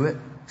else would do it.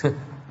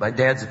 My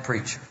dad's a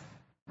preacher.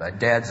 My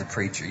dad's a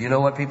preacher. You know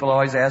what people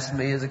always asked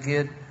me as a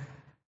kid?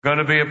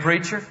 Gonna be a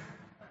preacher?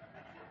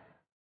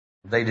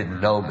 They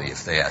didn't know me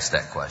if they asked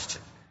that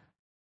question.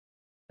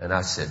 And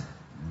I said,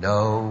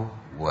 no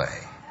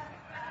way.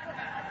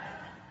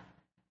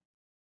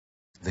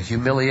 The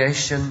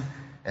humiliation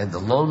and the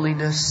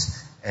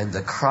loneliness and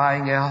the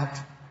crying out.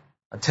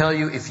 I tell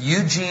you, if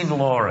Eugene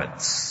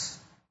Lawrence,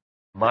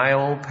 my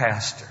old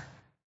pastor,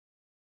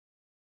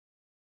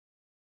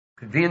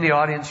 could be in the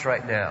audience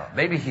right now,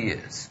 maybe he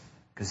is,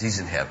 because he's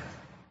in heaven,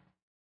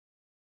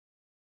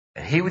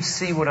 and he would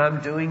see what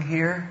I'm doing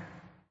here,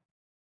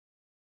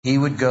 he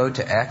would go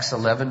to Acts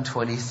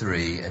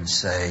 11:23 and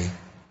say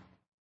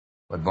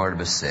what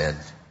Barnabas said,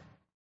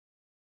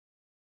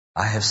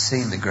 I have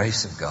seen the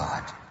grace of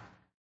God,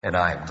 and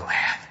I am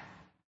glad.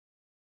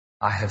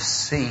 I have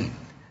seen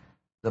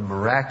the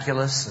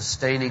miraculous,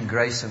 sustaining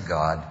grace of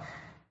God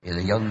in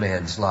a young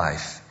man's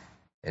life,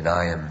 and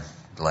I am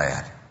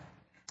glad.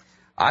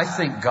 I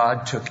think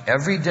God took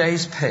every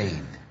day's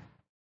pain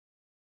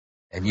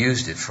and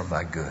used it for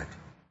my good.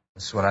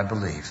 That's what I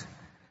believe.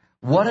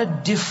 What a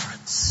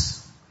difference.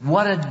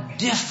 What a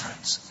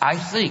difference I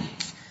think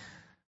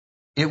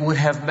it would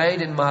have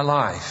made in my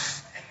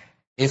life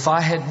if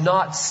I had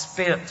not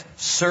spent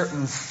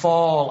certain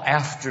fall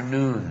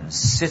afternoons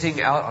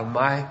sitting out on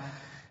my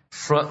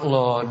front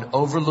lawn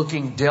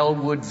overlooking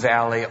Delwood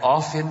Valley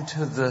off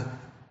into the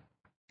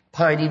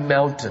Piney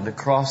Mountain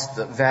across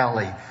the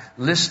valley,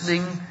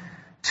 listening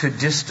to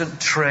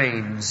distant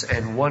trains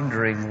and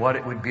wondering what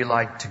it would be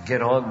like to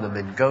get on them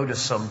and go to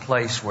some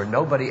place where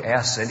nobody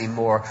asks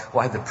anymore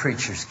why the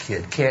preacher's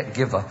kid can't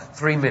give a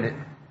 3-minute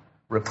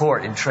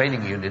report in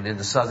training unit in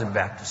the Southern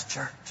Baptist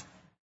Church.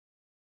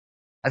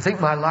 I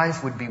think my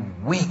life would be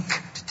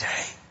weaker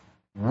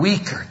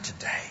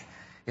today,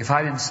 if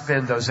I didn't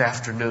spend those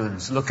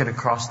afternoons looking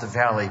across the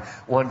valley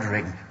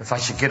wondering if I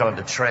should get on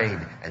the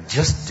train and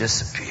just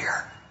disappear.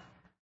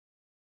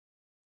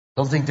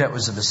 Don't think that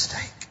was a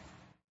mistake.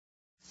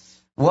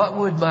 What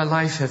would my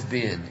life have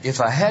been if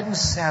I hadn't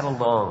sat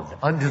alone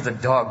under the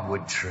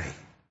dogwood tree?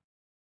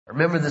 I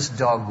remember this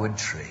dogwood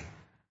tree. I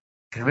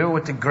can remember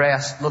what the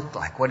grass looked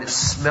like, what it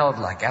smelled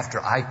like after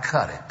I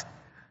cut it.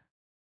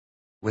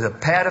 With a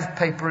pad of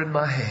paper in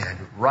my hand,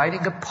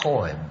 writing a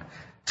poem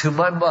to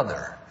my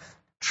mother,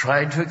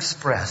 trying to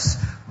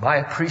express my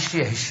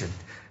appreciation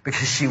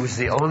because she was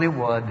the only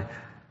one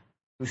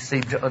who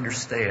seemed to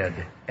understand,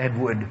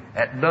 and would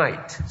at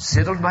night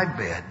sit on my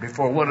bed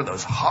before one of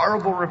those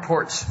horrible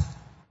reports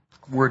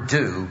were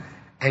due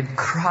and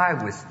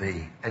cry with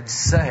me and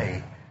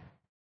say,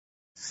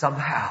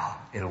 somehow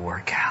it'll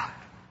work out.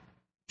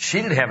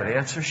 She didn't have an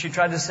answer. She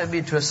tried to send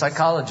me to a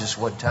psychologist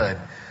one time.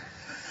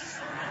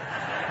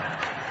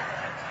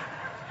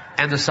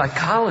 And the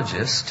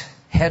psychologist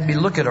had me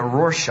look at a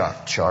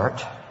Rorschach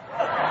chart.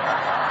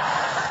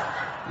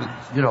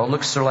 You know, it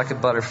looks sort of like a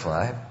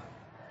butterfly.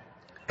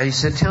 And he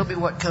said, tell me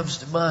what comes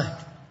to mind.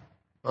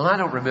 Well, I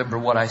don't remember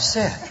what I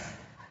said.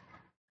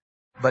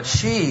 But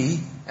she,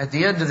 at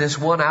the end of this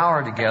 1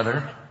 hour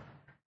together,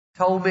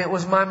 told me it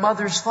was my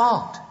mother's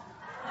fault.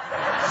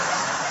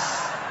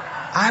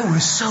 I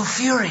was so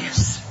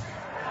furious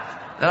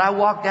that I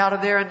walked out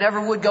of there and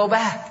never would go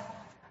back.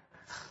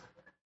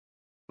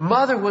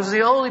 Mother was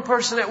the only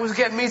person that was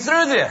getting me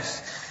through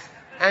this.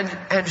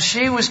 And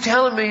she was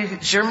telling me,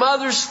 it's your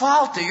mother's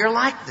fault that you're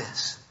like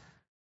this.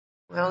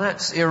 Well,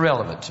 that's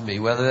irrelevant to me,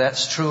 whether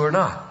that's true or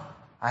not.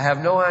 I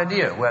have no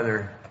idea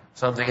whether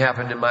something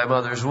happened in my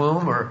mother's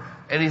womb or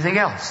anything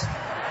else.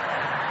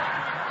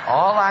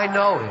 All I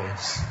know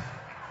is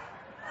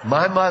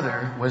my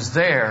mother was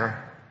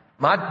there.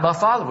 My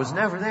father was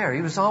never there.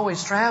 He was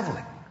always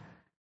traveling.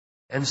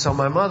 And so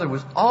my mother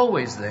was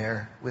always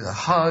there with a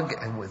hug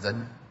and with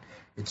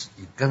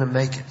you're going to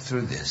make it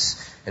through this.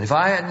 And if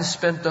I hadn't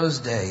spent those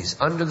days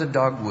under the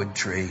dogwood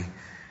tree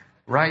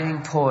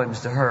writing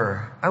poems to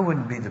her, I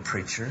wouldn't be the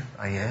preacher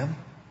I am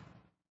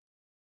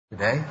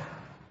today.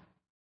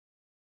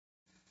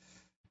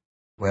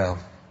 Well,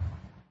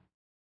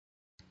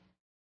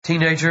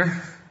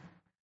 teenager,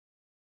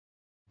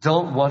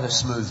 don't want a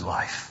smooth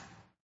life.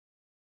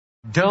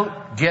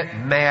 Don't get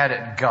mad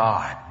at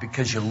God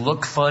because you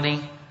look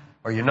funny,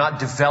 or you're not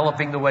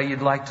developing the way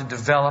you'd like to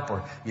develop,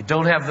 or you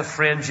don't have the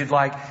friends you'd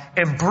like.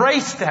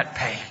 Embrace that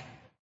pain.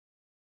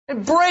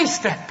 Embrace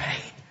that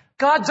pain.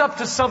 God's up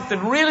to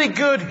something really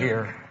good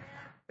here.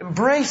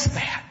 Embrace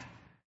that.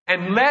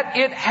 And let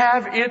it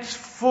have its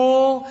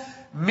full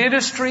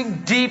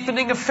ministering,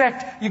 deepening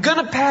effect. You're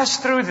going to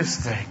pass through this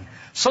thing.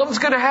 Something's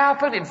going to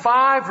happen in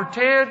 5 or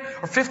 10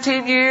 or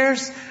 15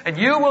 years, and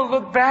you will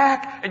look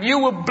back and you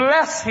will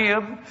bless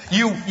Him.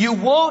 You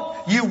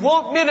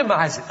won't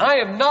minimize it.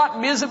 I am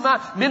not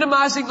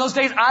minimizing those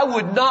days. I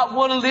would not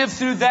want to live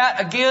through that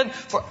again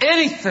for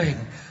anything.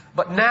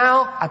 But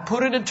now I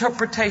put an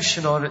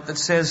interpretation on it that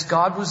says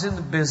God was in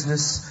the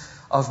business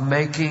of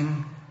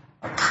making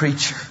a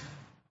preacher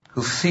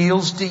who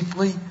feels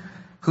deeply,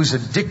 who's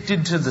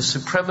addicted to the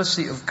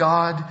supremacy of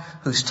God,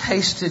 who's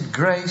tasted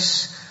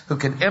grace, who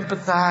can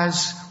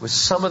empathize with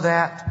some of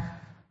that.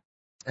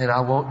 And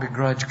I won't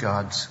begrudge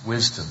God's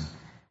wisdom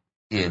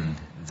in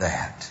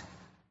that.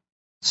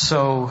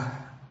 So,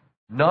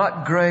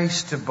 not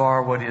grace to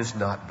bar what is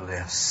not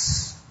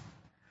bliss,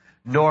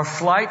 nor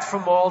flight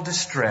from all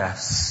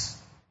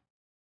distress,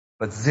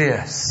 but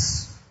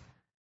this,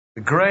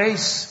 the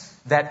grace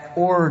that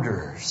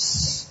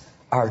orders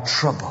our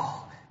trouble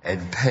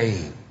and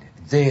pain,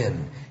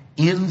 then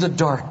in the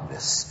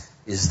darkness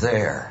is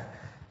there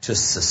to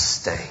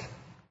sustain.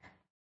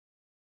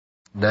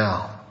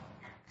 Now,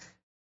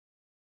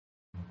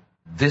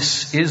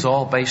 this is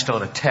all based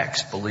on a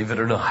text, believe it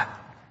or not.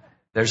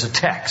 There's a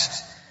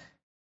text.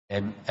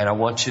 And I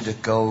want you to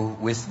go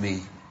with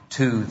me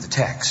to the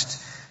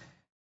text.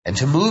 And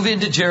to move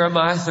into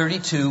Jeremiah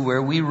 32,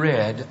 where we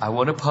read, I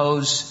want to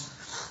pose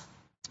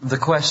the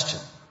question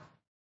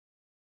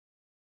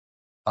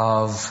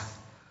of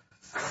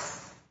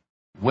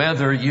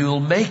whether you'll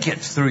make it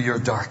through your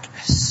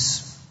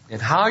darkness,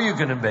 and how you're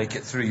going to make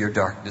it through your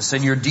darkness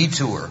and your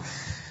detour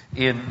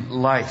in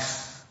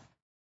life.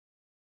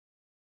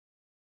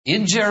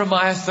 In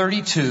Jeremiah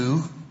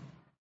 32,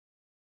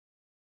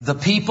 the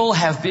people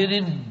have been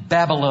in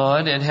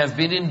Babylon and have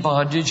been in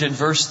bondage, and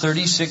verse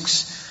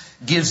 36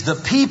 gives the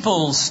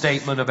people's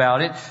statement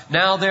about it.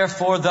 Now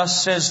therefore,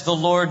 thus says the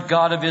Lord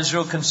God of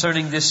Israel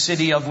concerning this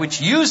city of which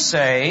you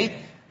say,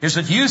 here's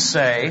what you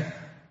say,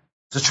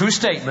 It's a true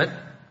statement.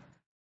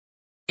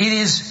 It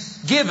is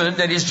given,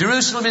 that is,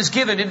 Jerusalem is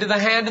given into the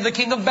hand of the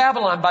king of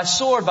Babylon by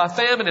sword, by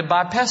famine, and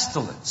by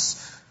pestilence.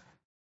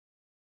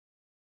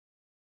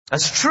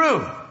 That's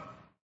true.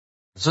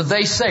 So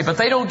they say, but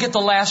they don't get the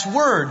last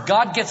word.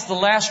 God gets the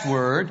last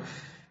word,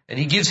 and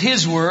He gives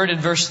His word in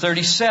verse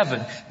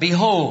 37.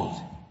 Behold,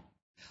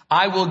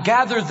 I will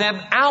gather them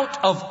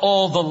out of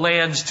all the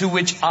lands to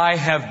which I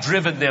have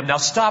driven them. Now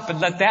stop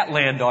and let that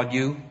land on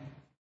you.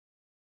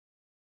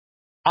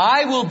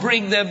 I will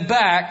bring them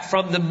back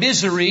from the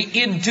misery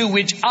into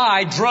which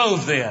I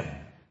drove them.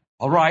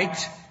 All right.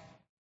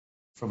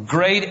 From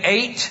grade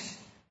 8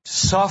 to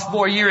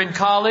sophomore year in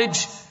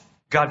college,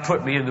 God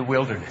put me in the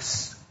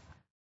wilderness.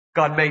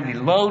 God made me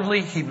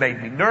lonely. He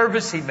made me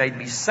nervous. He made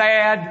me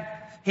sad.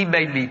 He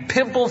made me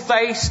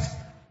pimple-faced.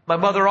 My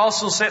mother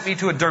also sent me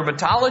to a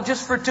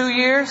dermatologist for 2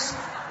 years.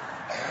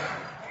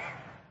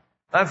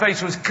 My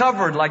face was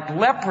covered like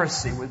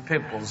leprosy with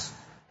pimples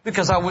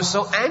because I was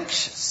so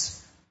anxious.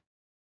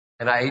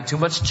 And I ate too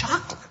much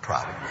chocolate,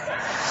 probably.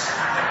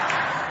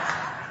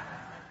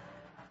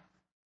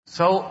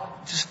 So,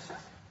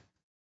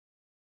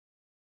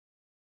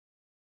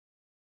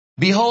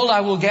 behold, I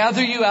will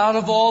gather you out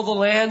of all the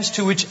lands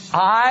to which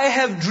I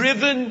have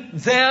driven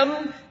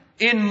them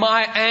in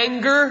my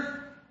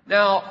anger.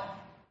 Now,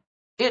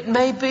 it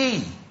may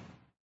be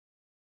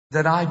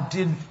that I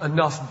did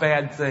enough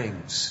bad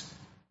things.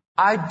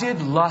 I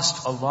did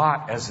lust a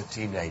lot as a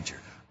teenager.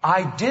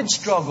 I did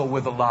struggle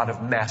with a lot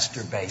of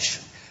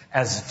masturbation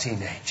as a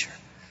teenager.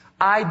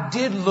 I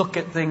did look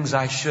at things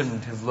I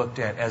shouldn't have looked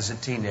at as a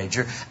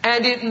teenager.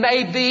 And it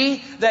may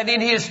be that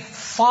in His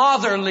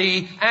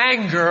fatherly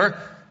anger,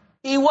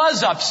 He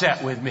was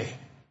upset with me.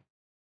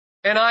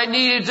 And I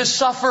needed to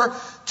suffer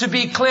to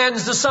be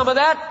cleansed of some of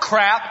that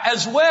crap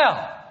as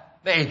well.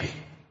 Maybe.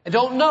 I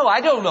don't know.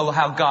 I don't know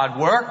how God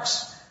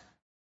works.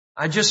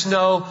 I just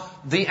know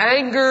the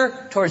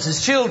anger towards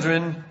His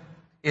children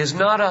is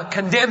not a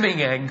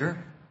condemning anger.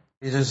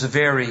 It is a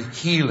very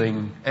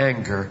healing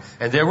anger.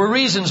 And there were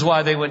reasons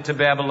why they went to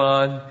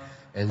Babylon.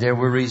 And there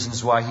were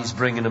reasons why He's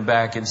bringing them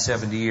back in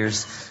 70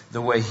 years the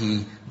way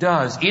He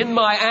does. In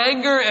my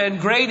anger and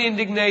great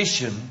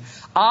indignation,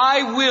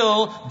 I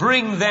will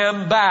bring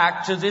them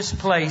back to this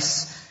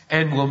place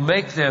and will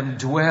make them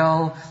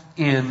dwell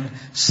in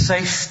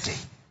safety.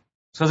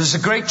 So there's a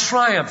great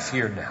triumph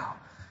here now.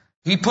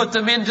 He put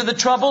them into the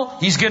trouble.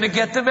 He's going to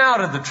get them out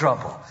of the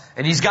trouble.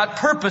 And He's got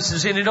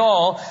purposes in it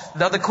all.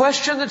 Now the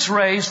question that's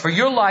raised for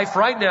your life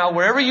right now,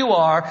 wherever you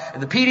are, in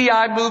the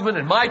PDI movement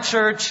and my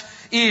church,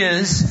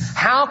 is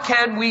how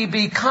can we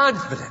be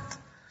confident?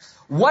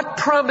 What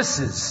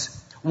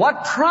promises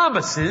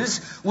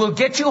will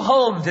get you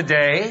home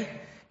today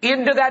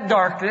into that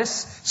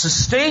darkness,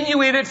 sustain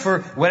you in it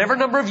for whatever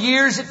number of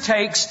years it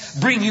takes,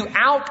 bring you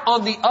out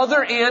on the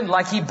other end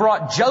like He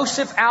brought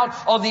Joseph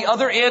out on the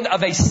other end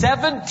of a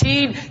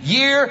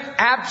 17-year,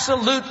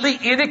 absolutely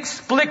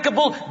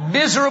inexplicable,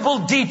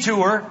 miserable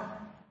detour.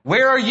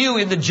 Where are you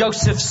in the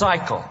Joseph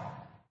cycle?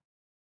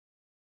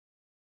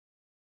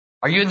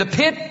 Are you in the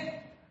pit?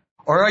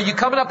 Or are you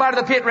coming up out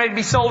of the pit ready to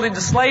be sold into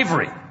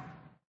slavery?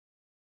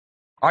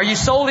 Are you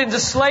sold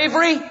into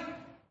slavery?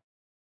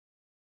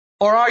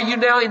 Or are you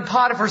now in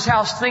Potiphar's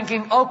house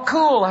thinking, oh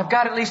cool, I've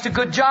got at least a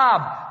good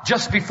job,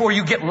 just before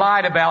you get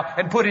lied about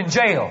and put in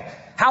jail?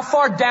 How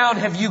far down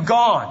have you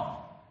gone?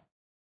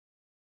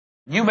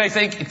 You may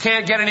think it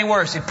can't get any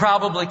worse. It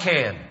probably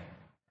can.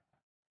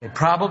 It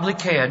probably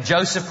can.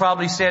 Joseph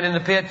probably said in the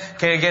pit,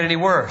 can't get any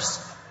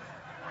worse.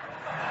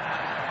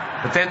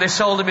 But then they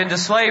sold him into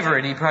slavery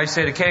and he probably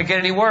said it can't get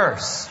any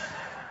worse.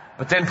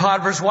 But then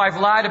Potiphar's wife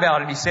lied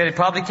about it. He said it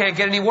probably can't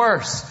get any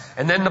worse.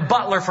 And then the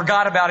butler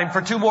forgot about him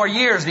for 2 more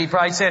years and he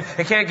probably said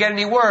it can't get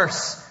any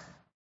worse.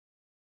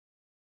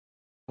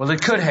 Well,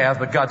 it could have,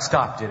 but God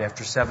stopped it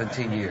after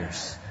 17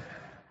 years.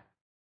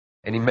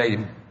 And He made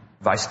him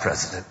vice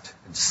president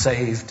and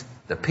saved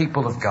the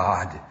people of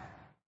God.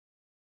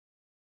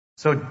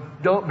 So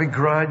don't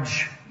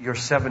begrudge your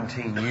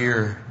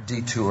 17-year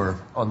detour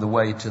on the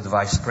way to the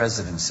vice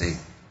presidency.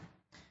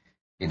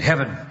 In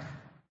heaven,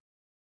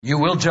 you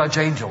will judge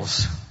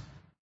angels.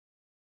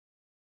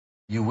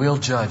 You will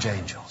judge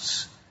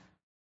angels.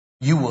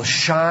 You will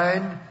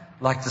shine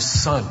like the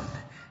sun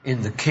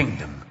in the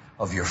kingdom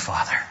of your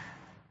Father.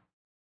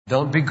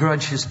 Don't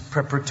begrudge His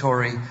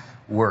preparatory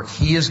work.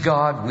 He is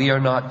God. We are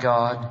not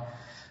God.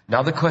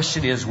 Now the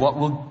question is, what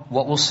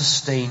will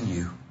sustain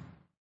you?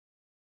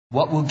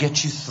 What will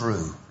get you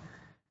through?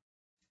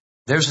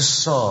 There's a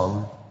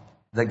song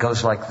that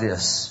goes like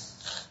this.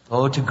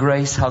 Oh, to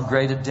grace, how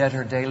great a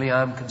debtor daily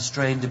I'm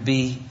constrained to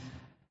be.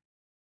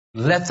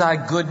 Let Thy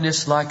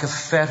goodness like a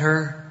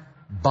fetter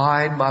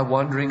bind my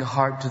wandering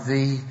heart to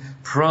Thee.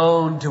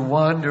 Prone to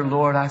wander,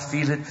 Lord, I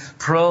feel it.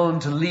 Prone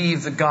to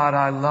leave the God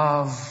I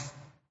love.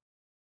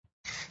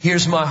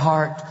 Here's my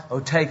heart, oh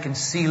take and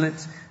seal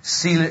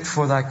it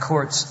for Thy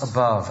courts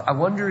above. I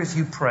wonder if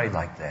you pray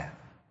like that.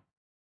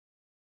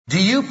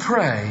 Do you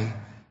pray,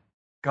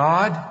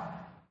 God,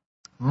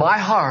 my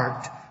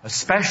heart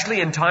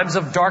especially in times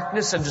of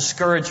darkness and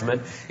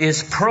discouragement,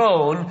 is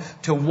prone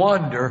to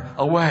wander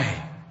away.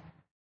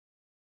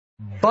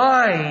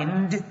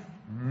 Bind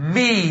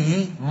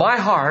me, my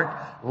heart,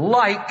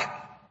 like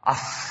a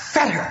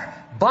fetter.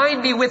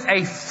 Bind me with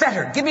a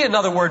fetter. Give me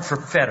another word for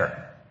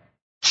fetter.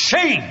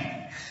 Chain.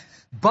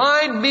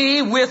 Bind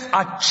me with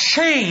a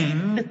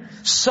chain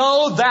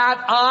so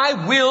that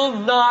I will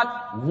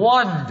not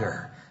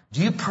wander.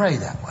 Do you pray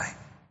that way?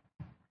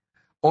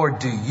 Or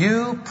do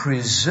you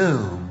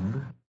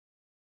presume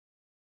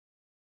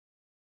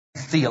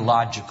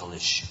theological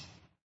issue?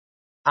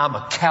 I'm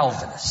a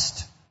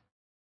Calvinist.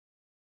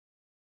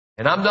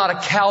 And I'm not a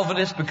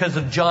Calvinist because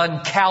of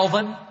John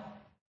Calvin.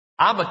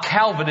 I'm a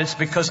Calvinist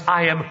because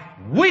I am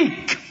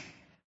weak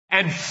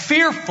and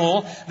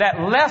fearful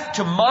that left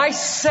to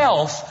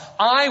myself,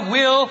 I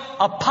will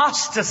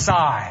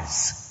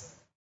apostatize.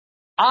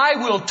 I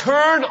will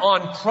turn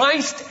on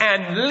Christ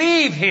and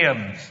leave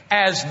Him,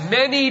 as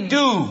many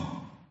do.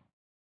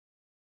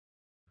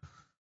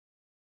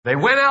 They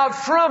went out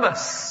from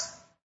us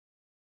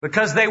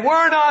because they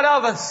were not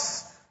of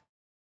us.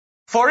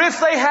 For if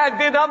they had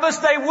been of us,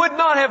 they would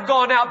not have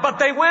gone out, but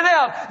they went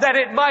out that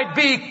it might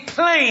be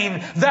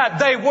plain that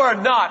they were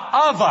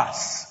not of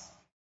us.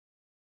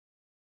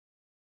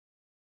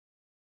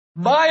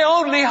 My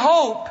only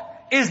hope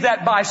is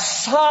that by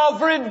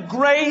sovereign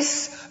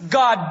grace,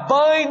 God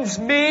binds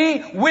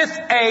me with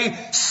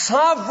a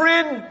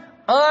sovereign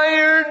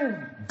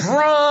iron,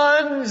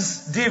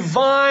 bronze,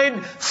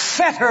 divine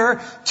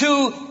fetter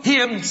to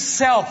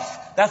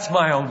Himself. That's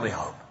my only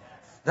hope.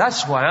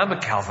 That's why I'm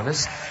a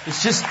Calvinist.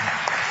 It's just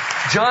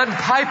John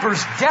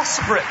Piper's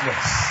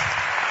desperateness.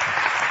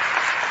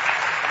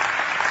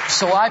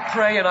 So I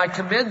pray, and I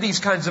commend these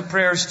kinds of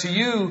prayers to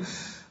you.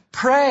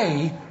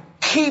 Pray,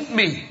 keep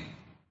me,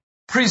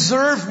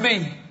 preserve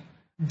me,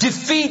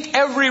 defeat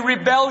every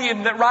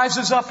rebellion that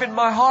rises up in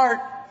my heart,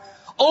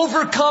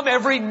 overcome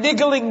every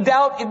niggling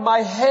doubt in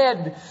my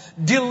head,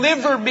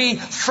 deliver me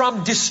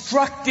from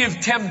destructive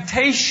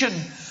temptation,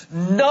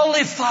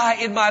 nullify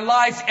in my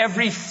life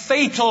every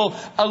fatal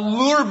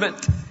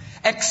allurement,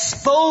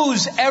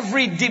 expose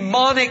every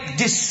demonic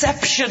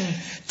deception,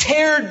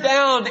 tear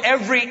down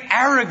every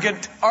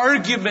arrogant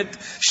argument,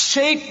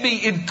 shape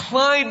me,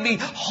 incline me,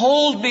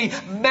 hold me,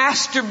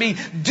 master me,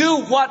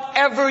 do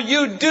whatever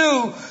you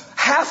do,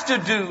 have to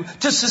do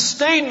to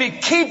sustain me,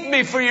 keep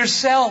me for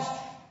yourself.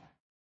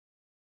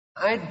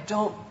 I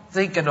don't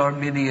think an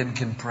Arminian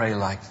can pray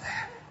like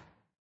that.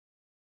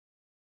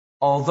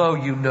 Although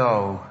you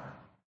know,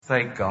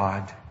 thank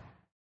God,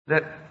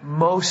 that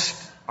most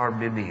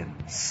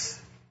Arminians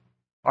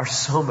are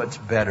so much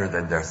better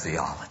than their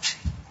theology.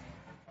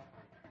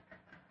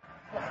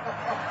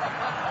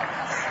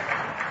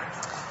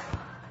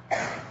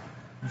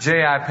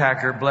 J.I.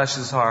 Packer, bless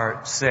his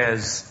heart,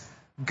 says,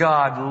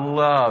 God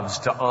loves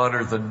to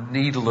honor the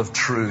needle of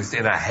truth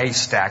in a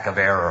haystack of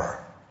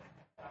error.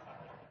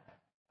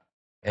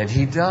 And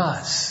He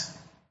does.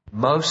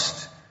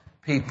 Most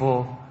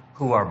people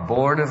who are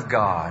born of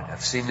God,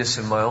 I've seen this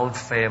in my own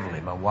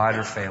family, my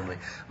wider family,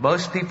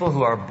 most people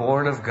who are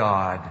born of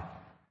God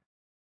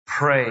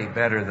pray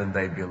better than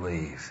they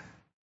believe.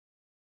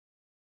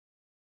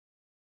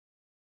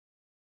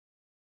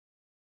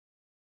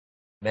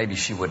 Maybe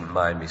she wouldn't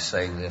mind me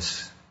saying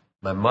this.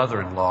 My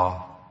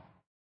mother-in-law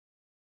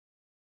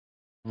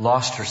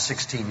lost her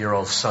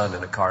 16-year-old son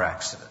in a car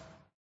accident.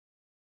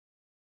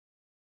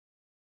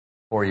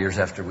 4 years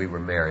after we were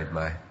married,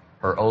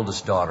 her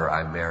oldest daughter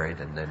I married,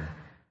 and then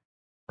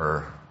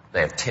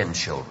they have 10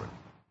 children.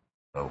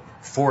 So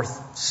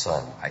fourth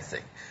son, I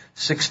think.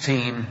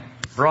 16,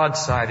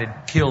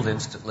 broadsided, killed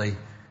instantly.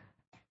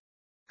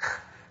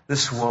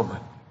 This woman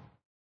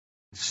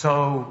is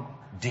so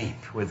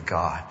deep with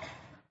God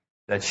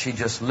that she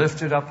just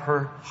lifted up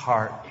her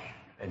heart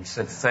and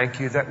said, thank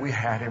you that we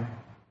had him.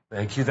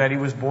 Thank you that he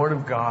was born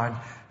of God.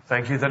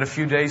 Thank you that a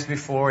few days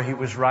before he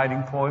was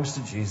writing poems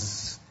to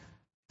Jesus.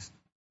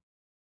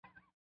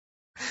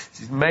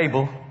 She's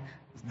Mabel,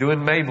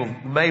 doing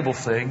Mabel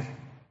thing.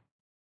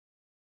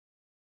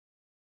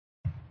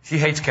 She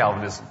hates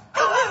Calvinism.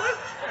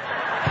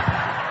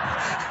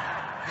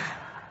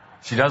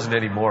 She doesn't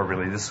anymore,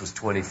 really. This was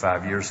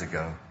 25 years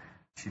ago.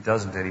 She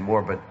doesn't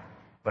anymore,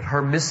 but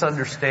her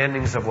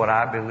misunderstandings of what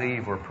I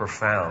believe were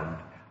profound,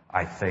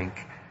 I think.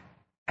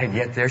 And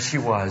yet there she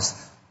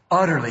was,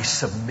 utterly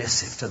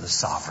submissive to the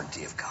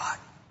sovereignty of God.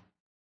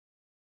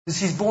 Because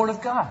she's born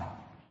of God.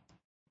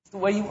 It's the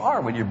way you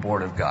are when you're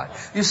born of God.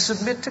 You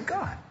submit to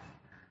God.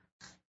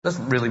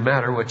 Doesn't really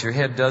matter what your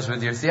head does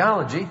with your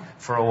theology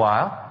for a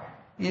while.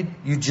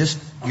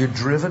 You're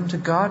driven to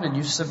God and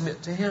you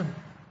submit to Him.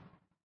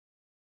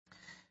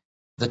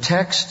 The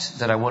text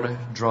that I want to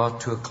draw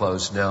to a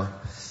close now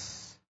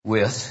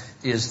with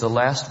is the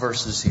last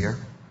verses here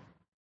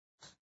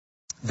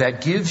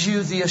that gives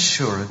you the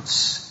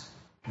assurance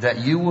that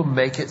you will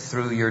make it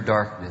through your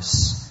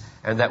darkness,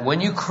 and that when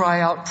you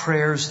cry out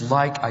prayers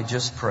like I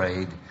just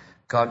prayed,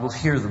 God will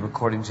hear them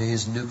according to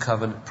His new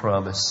covenant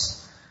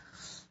promise.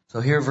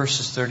 So here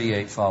verses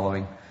 38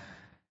 following.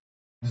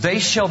 They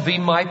shall be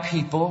my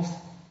people.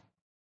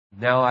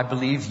 Now I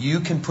believe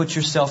you can put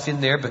yourself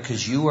in there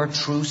because you are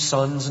true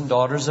sons and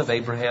daughters of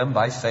Abraham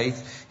by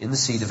faith in the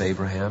seed of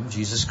Abraham,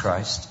 Jesus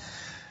Christ.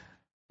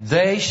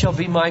 They shall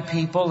be my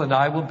people and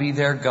I will be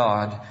their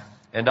God.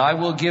 And I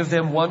will give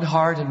them one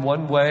heart and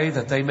one way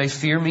that they may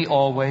fear me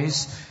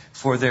always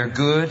for their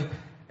good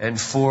and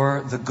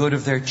for the good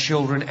of their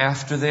children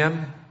after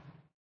them.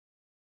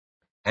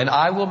 And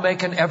I will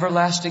make an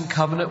everlasting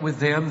covenant with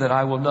them that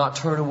I will not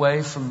turn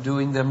away from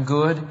doing them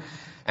good.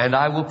 And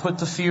I will put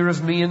the fear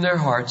of me in their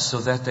hearts so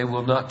that they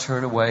will not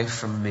turn away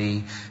from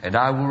me. And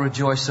I will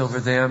rejoice over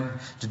them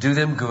to do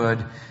them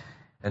good.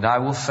 And I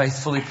will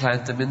faithfully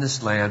plant them in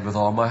this land with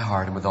all my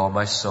heart and with all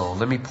my soul.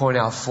 Let me point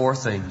out 4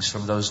 things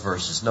from those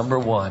verses. Number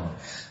 1,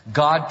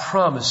 God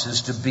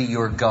promises to be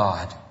your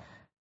God.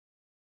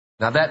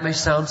 Now that may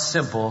sound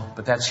simple,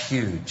 but that's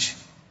huge.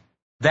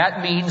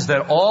 That means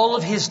that all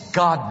of His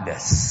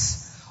godness,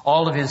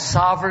 all of His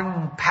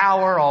sovereign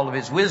power, all of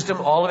His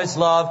wisdom, all of His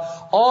love,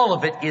 all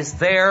of it is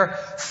there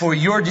for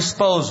your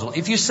disposal.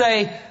 If you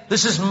say,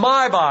 this is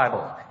my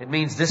Bible, it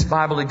means this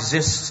Bible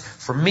exists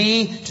for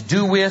me to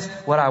do with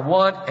what I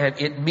want and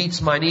it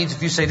meets my needs.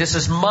 If you say, this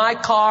is my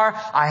car,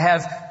 I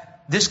have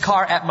this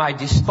car at my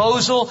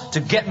disposal to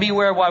get me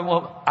where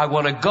I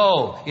want to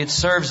go. It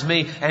serves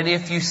me. And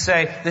if you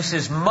say, this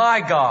is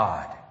my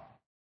God,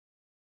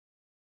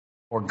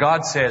 or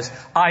God says,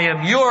 I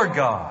am your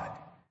God,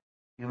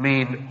 you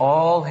mean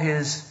all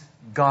His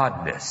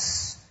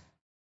godness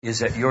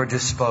is at your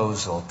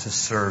disposal to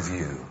serve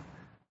you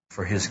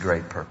for His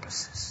great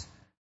purposes.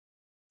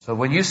 So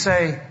when you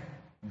say,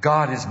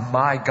 God is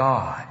my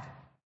God,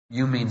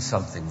 you mean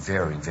something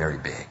very, very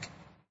big.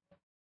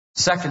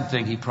 Second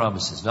thing He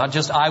promises, not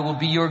just I will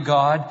be your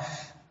God,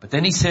 but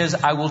then He says,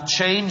 I will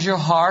change your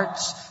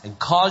hearts and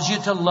cause you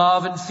to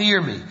love and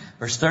fear me.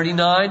 Verse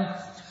 39,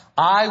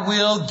 I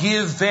will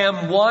give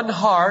them one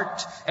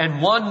heart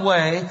and one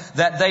way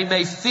that they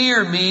may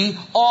fear me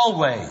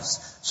always.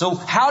 So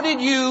how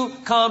did you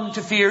come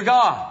to fear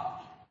God?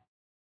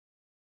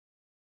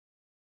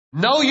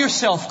 Know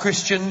yourself,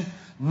 Christian.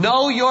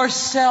 Know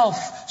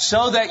yourself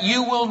so that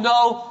you will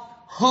know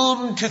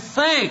whom to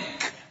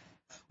thank.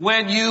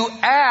 When you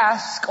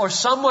ask or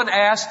someone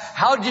asks,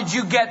 how did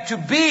you get to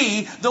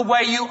be the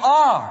way you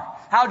are?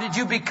 How did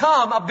you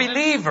become a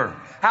believer?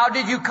 How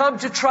did you come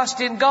to trust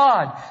in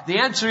God? The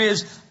answer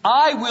is,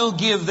 I will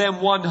give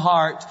them one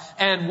heart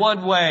and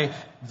one way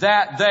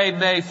that they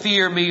may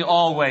fear me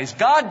always.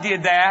 God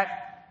did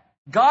that.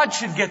 God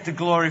should get the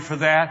glory for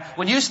that.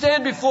 When you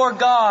stand before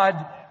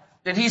God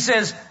and He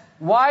says,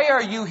 why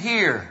are you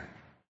here?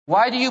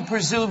 Why do you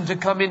presume to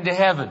come into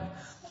heaven?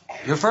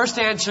 Your first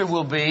answer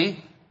will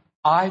be,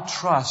 I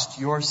trust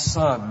your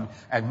Son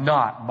and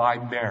not my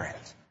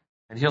merit.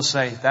 And He'll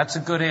say, that's a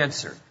good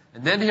answer.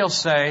 And then He'll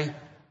say,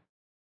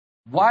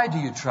 why do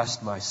you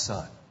trust my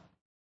Son?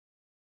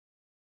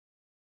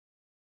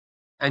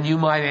 And you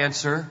might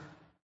answer,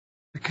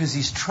 because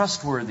He's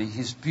trustworthy,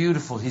 He's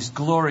beautiful, He's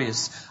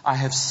glorious. I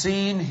have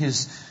seen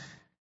His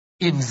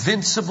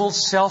invincible,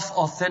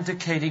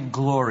 self-authenticating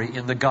glory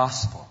in the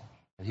gospel.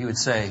 And He would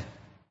say,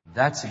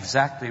 that's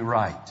exactly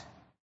right.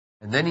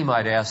 And then He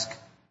might ask,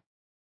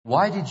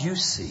 why did you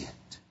see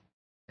it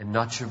and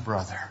not your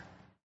brother?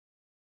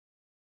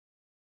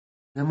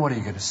 Then what are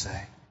you going to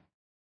say?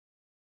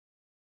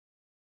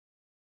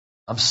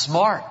 I'm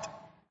smart.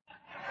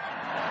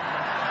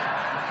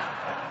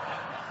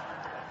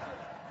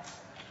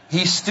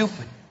 He's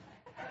stupid.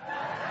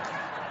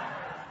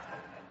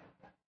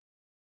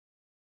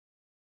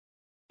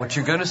 What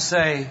you're going to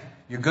say,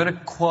 you're going to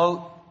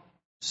quote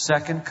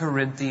 2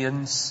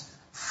 Corinthians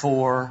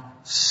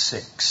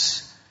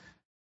 4:6.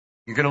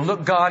 You're going to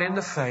look God in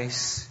the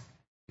face,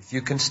 if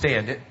you can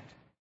stand it,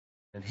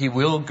 and He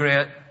will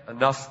grant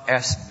enough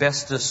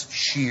asbestos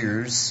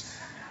shears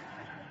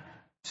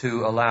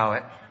to allow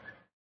it.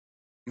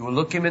 You will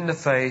look Him in the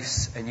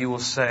face and you will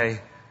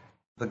say,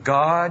 the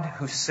God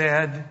who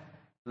said,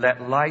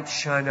 let light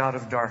shine out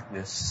of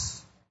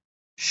darkness,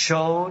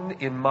 shone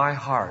in my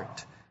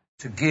heart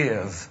to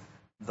give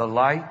the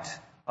light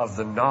of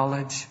the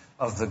knowledge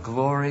of the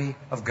glory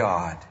of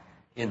God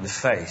in the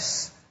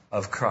face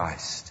of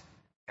Christ.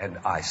 And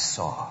I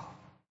saw.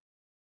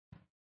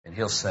 And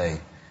He'll say,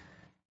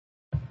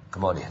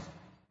 come on in.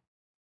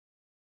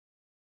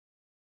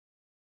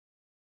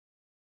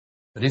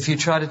 But if you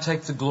try to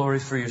take the glory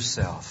for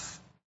yourself,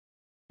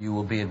 you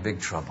will be in big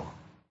trouble.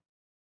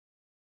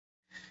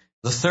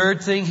 The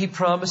third thing He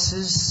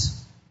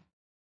promises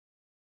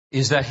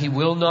is that He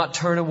will not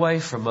turn away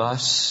from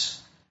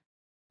us,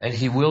 and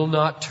He will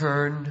not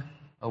turn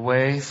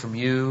away from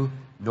you,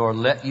 nor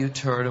let you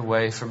turn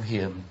away from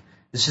Him.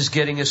 This is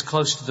getting us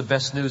close to the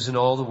best news in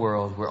all the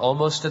world. We're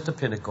almost at the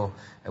pinnacle,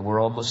 and we're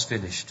almost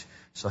finished.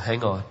 So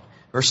hang on.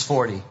 Verse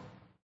 40.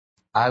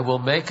 I will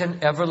make an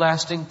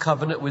everlasting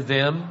covenant with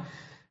them,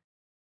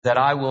 that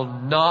I will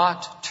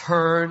not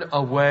turn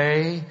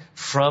away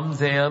from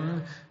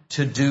them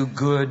to do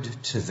good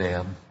to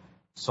them.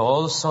 So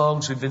all the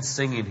songs we've been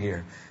singing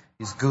here.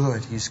 He's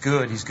good, He's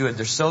good, He's good.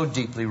 They're so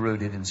deeply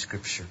rooted in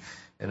Scripture.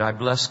 And I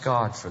bless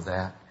God for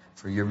that,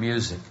 for your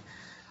music.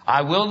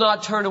 I will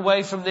not turn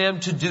away from them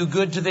to do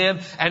good to them,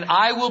 and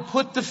I will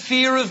put the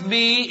fear of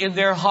me in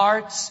their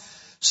hearts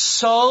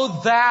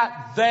so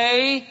that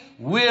they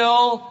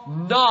will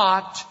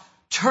not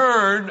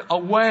turn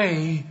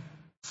away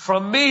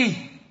from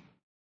me.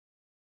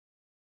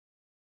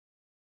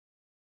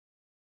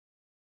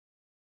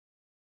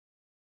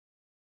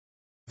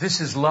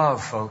 This is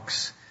love,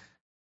 folks.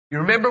 You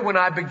remember when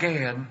I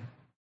began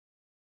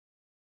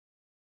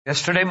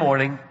yesterday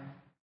morning,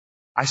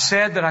 I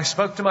said that I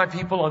spoke to my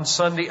people on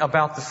Sunday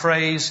about the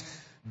phrase,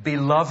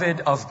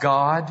 beloved of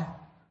God.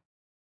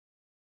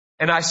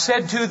 And I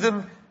said to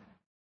them,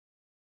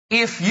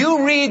 if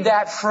you read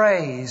that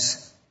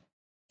phrase,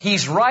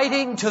 he's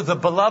writing to the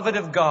beloved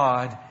of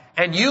God,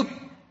 and you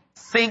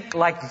think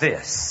like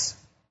this.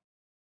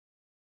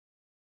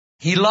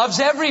 He loves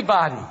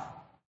everybody.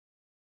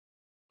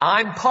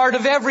 I'm part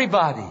of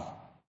everybody.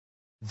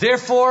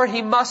 Therefore,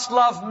 he must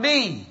love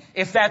me.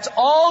 If that's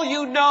all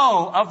you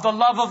know of the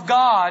love of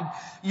God,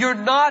 you're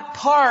not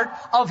part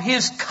of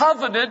his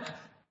covenant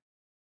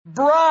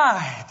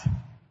bride.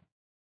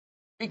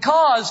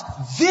 Because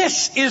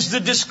this is the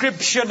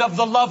description of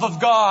the love of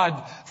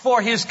God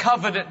for his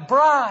covenant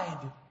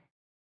bride.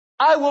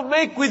 I will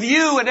make with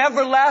you an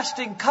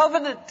everlasting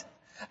covenant,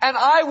 and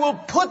I will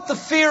put the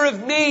fear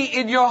of me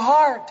in your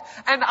heart,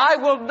 and I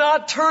will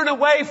not turn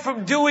away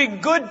from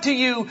doing good to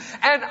you,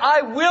 and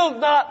I will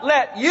not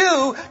let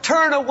you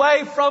turn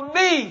away from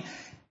me.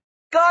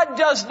 God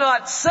does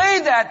not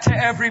say that to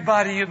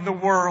everybody in the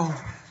world.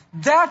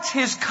 That's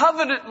his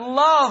covenant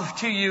love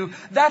to you.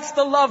 That's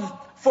the love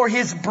for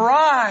his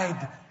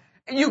bride.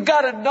 And you've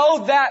got to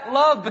know that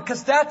love,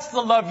 because that's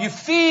the love you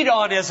feed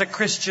on as a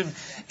Christian.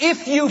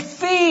 If you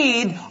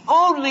feed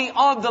only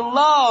on the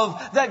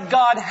love that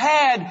God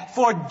had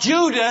for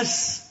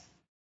Judas,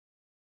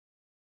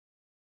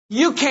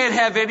 you can't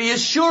have any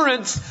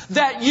assurance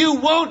that you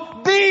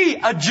won't be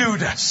a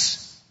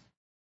Judas.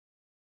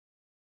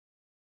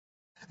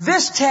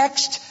 This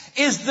text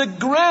is the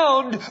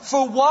ground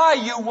for why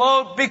you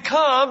won't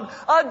become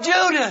a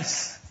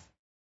Judas.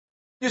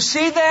 You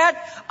see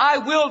that? I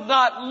will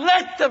not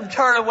let them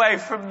turn away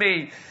from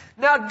me.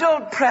 Now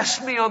don't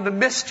press me on the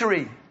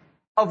mystery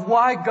of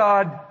why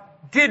God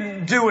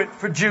didn't do it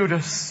for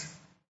Judas.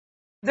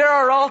 There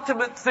are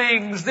ultimate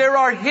things. There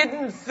are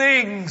hidden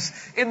things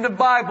in the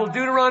Bible.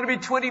 Deuteronomy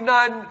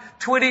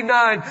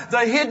 29:29.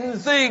 The hidden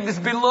things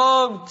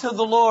belong to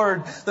the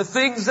Lord. The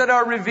things that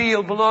are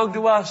revealed belong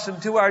to us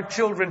and to our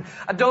children.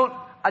 I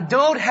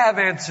don't have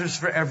answers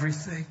for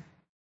everything.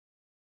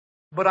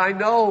 But I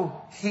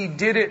know he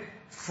did it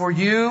for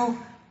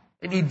you,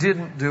 and he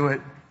didn't do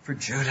it for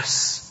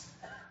Judas.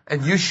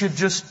 And you should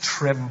just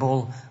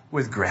tremble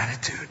with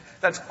gratitude.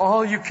 That's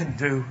all you can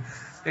do.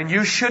 And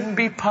you shouldn't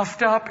be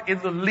puffed up in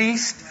the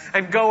least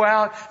and go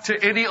out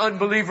to any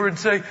unbeliever and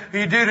say,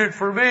 he did it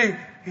for me,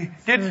 he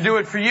didn't do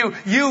it for you.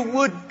 You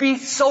would be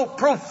so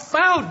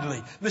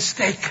profoundly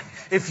mistaken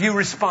if you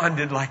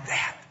responded like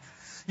that.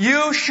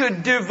 You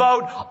should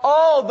devote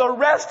all the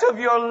rest of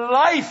your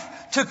life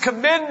to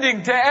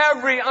commending to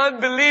every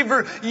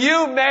unbeliever,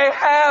 you may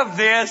have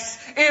this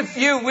if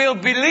you will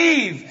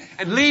believe,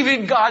 and leave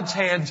in God's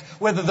hands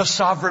whether the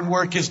sovereign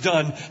work is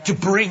done to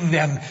bring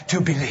them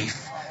to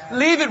belief.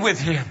 Leave it with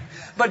him.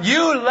 But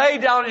you lay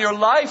down your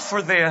life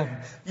for them.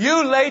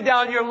 You lay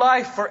down your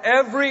life for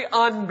every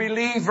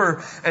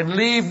unbeliever, and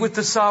leave with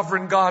the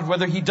sovereign God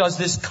whether he does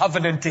this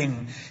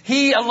covenanting.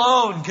 He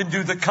alone can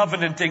do the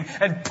covenanting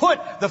and put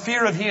the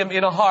fear of him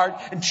in a heart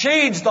and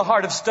change the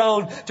heart of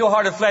stone to a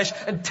heart of flesh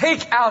and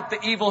take out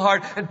the evil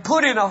heart and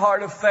put in a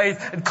heart of faith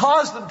and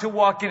cause them to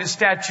walk in his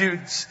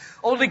statutes.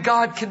 Only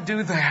God can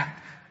do that.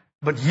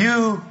 But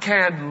you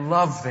can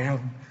love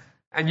them,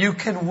 and you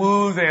can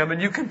woo them,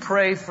 and you can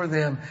pray for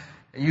them,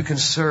 and you can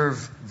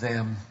serve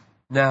them.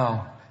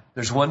 Now,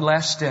 there's one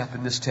last step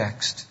in this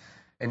text,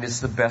 and it's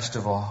the best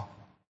of all.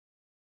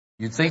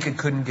 You'd think it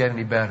couldn't get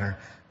any better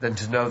than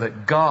to know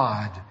that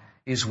God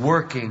is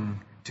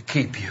working to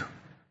keep you.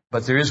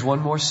 But there is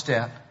one more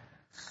step,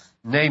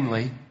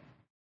 namely,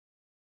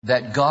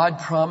 that God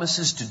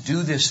promises to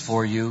do this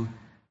for you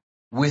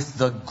with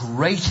the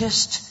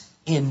greatest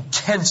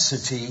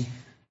intensity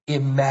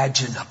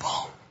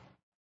imaginable.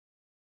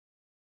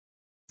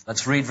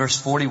 Let's read verse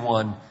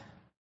 41.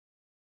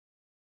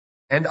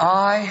 And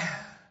I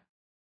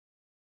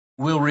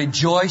will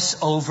rejoice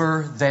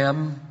over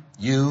them,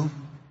 you,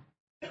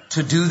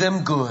 to do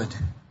them good.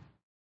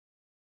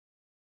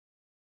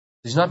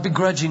 He's not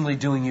begrudgingly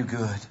doing you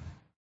good.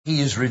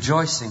 He is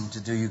rejoicing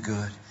to do you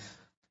good.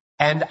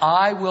 And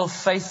I will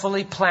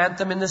faithfully plant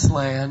them in this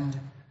land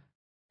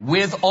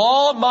with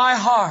all my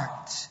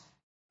heart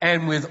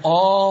and with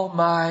all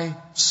my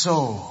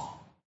soul.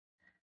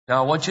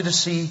 Now I want you to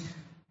see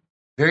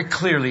very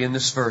clearly in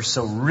this verse,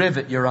 so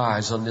rivet your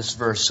eyes on this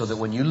verse so that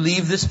when you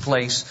leave this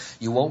place,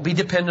 you won't be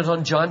dependent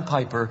on John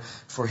Piper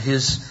for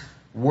his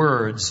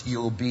words.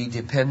 You'll be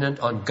dependent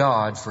on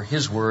God for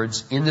his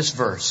words in this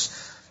verse.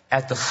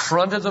 At the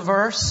front of the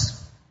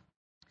verse,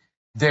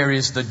 there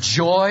is the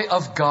joy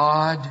of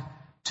God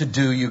to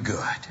do you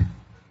good.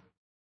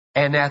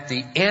 And at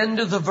the end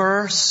of the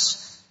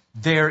verse,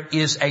 there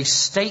is a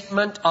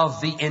statement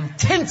of the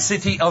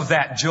intensity of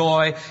that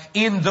joy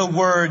in the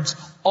words,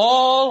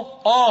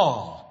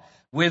 all,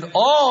 with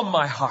all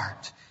my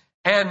heart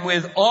and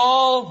with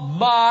all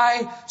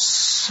my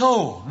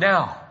soul.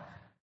 Now,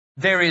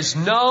 there is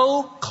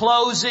no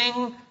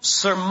closing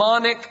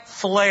sermonic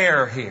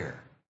flair here.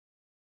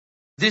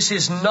 This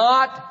is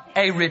not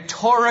a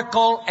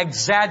rhetorical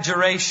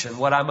exaggeration,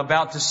 what I'm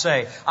about to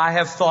say. I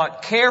have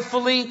thought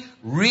carefully,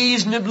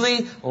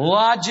 reasonably,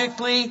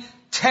 logically,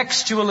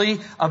 textually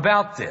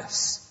about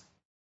this.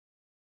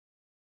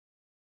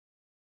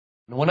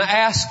 I want to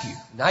ask you,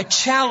 and I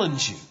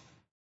challenge you,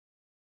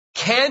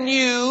 can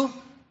you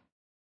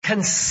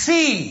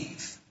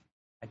conceive,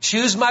 I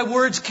choose my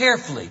words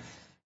carefully,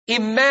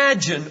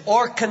 imagine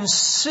or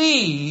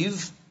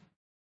conceive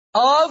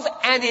of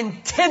an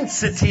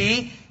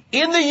intensity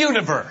in the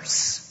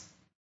universe?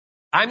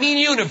 I mean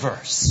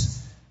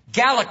universe,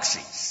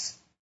 galaxies,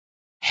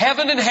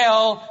 heaven and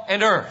hell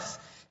and earth.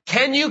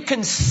 Can you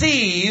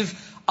conceive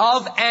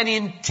of an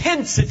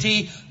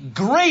intensity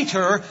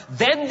greater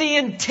than the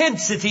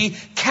intensity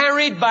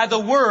carried by the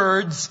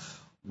words,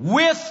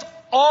 with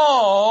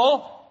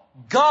all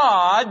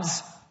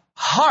God's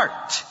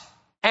heart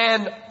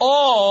and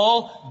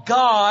all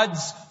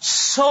God's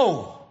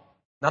soul?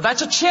 Now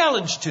that's a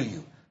challenge to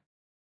you.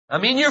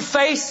 I'm in your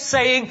face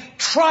saying,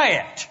 try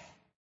it.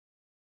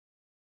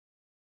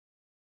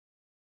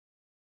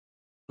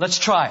 Let's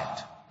try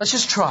it. Let's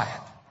just try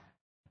it.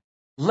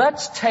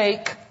 Let's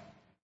take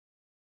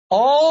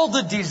all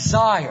the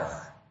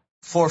desire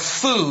for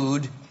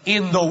food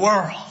in the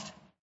world.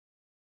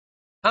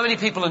 How many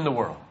people in the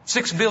world?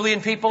 6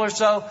 billion people or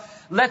so?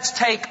 Let's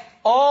take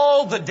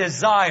all the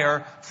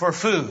desire for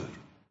food.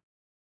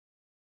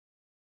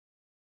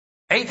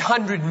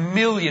 800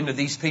 million of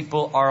these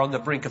people are on the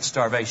brink of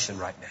starvation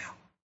right now.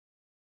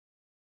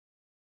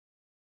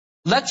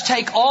 Let's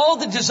take all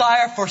the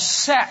desire for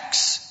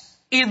sex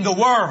in the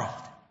world.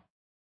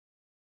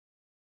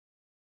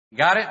 You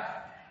got it?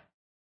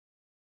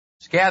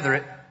 Just gather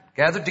it.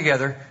 Gather it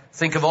together.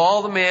 Think of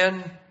all the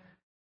men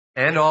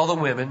and all the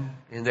women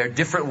in their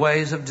different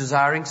ways of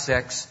desiring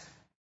sex.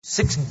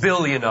 6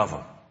 billion of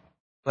them.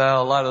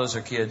 Well, a lot of those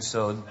are kids,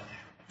 so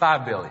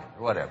 5 billion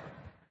or whatever.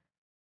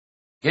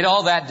 Get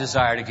all that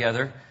desire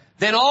together.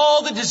 Then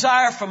all the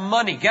desire for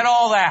money. Get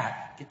all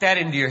that. Get that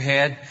into your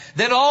head.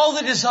 Then all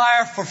the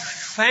desire for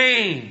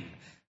fame.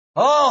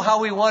 Oh, how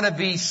we want to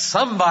be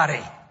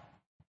somebody.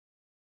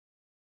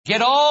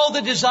 Get all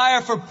the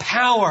desire for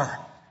power.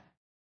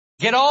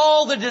 Get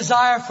all the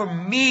desire for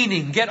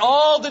meaning. Get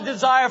all the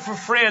desire for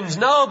friends.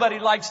 Nobody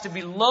likes to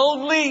be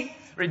lonely,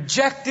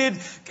 rejected.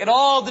 Get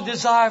all the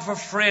desire for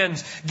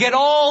friends. Get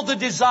all the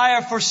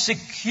desire for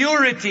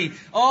security.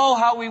 Oh,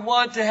 how we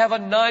want to have a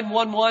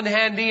 911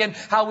 handy and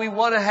how we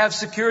want to have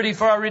security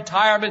for our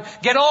retirement.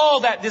 Get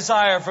all that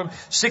desire from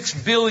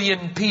 6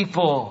 billion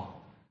people.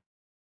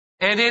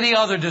 And any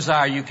other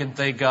desire you can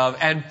think of,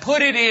 and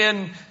put it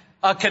in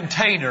a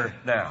container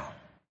now.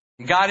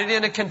 You got it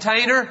in a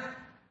container?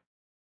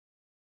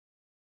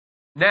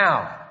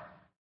 Now,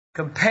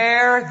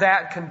 compare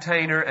that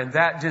container and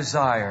that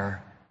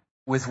desire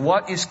with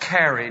what is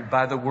carried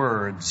by the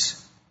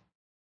words,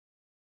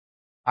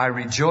 I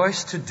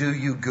rejoice to do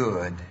you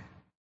good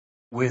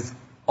with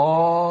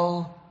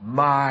all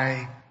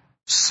my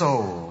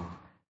soul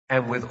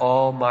and with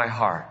all my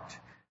heart.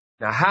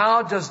 Now,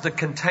 how does the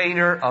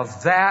container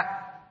of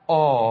that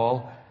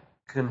all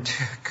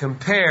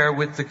compare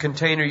with the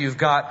container you've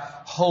got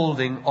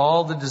holding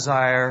all the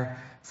desire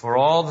for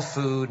all the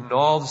food and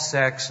all the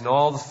sex and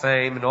all the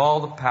fame and all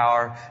the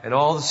power and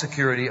all the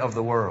security of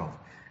the world?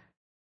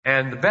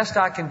 And the best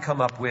I can come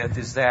up with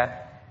is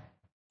that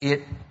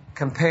it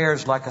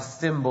compares like a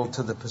thimble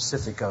to the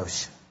Pacific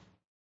Ocean.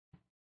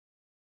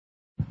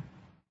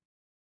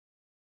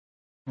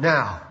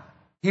 Now,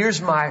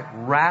 here's my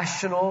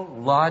rational,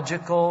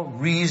 logical,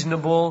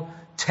 reasonable,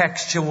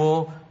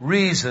 textual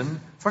reason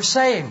for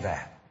saying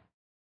that.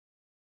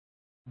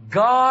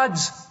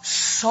 God's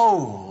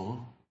soul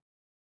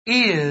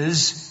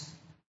is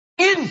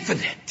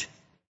infinite.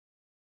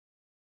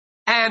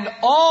 And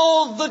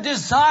all the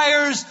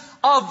desires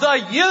of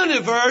the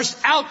universe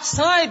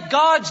outside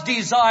God's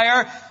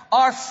desire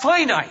are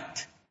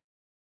finite.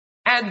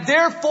 And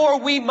therefore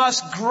we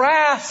must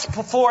grasp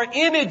for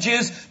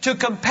images to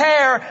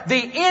compare the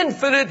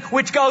infinite,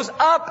 which goes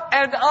up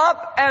and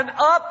up and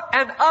up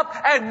and up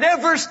and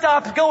never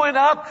stops going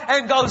up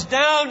and goes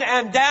down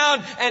and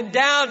down and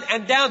down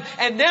and down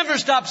and never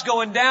stops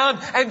going down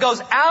and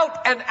goes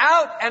out and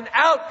out and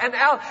out and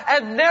out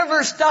and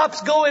never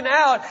stops going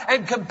out,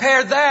 and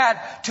compare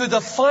that to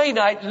the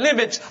finite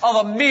limits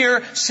of a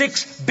mere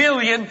 6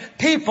 billion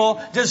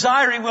people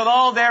desiring with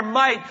all their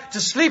might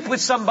to sleep with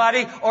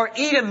somebody or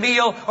eat a meal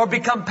or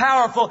become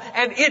powerful,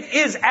 and it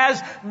is as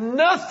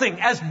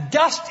nothing, as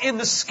dust in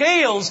the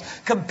scales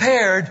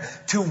compared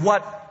to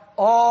what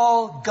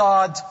all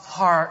God's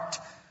heart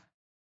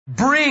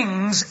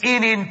brings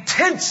in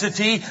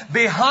intensity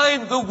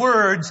behind the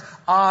words,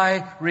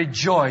 I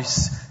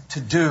rejoice to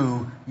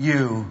do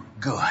you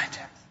good.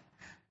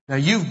 Now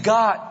you've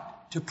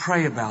got to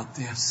pray about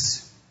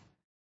this,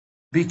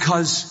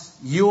 because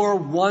your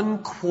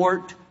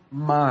 1-quart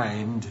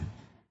mind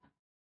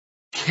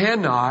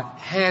cannot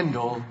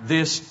handle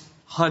this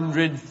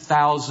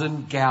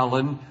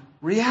 100,000-gallon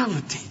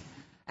reality.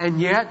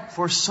 And yet,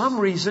 for some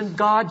reason,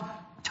 God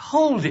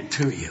told it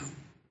to you.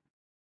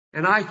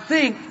 And I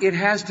think it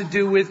has to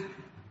do with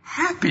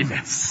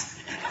happiness.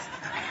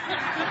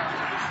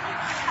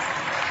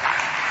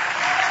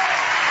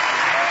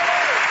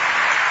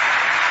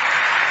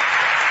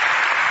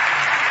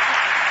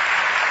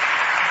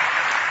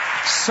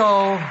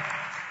 So,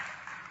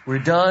 we're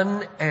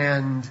done,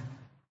 and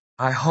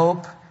I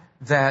hope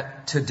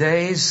that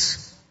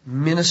today's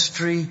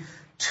ministry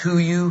to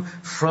you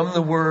from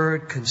the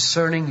Word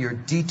concerning your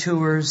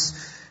detours,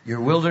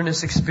 your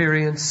wilderness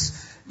experience,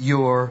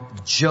 your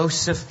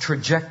Joseph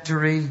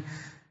trajectory,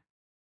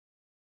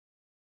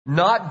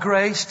 not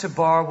grace to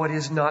bar what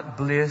is not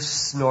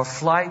bliss, nor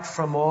flight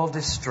from all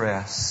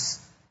distress,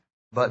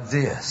 but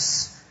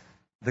this,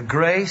 the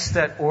grace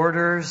that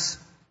orders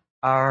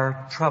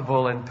our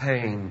trouble and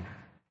pain,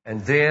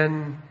 and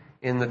then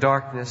in the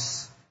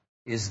darkness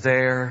is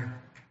there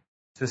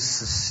to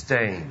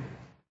sustain.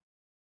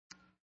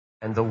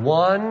 And the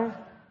one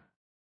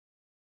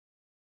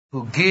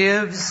who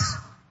gives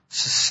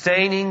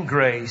sustaining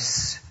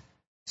grace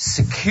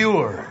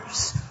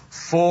secures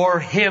for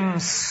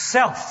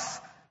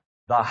himself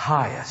the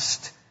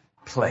highest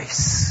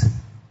place.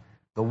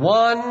 The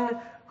one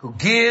who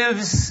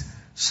gives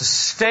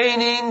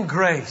sustaining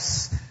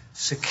grace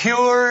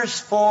secures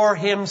for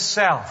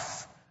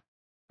himself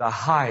the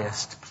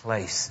highest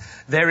place.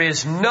 There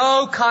is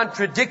no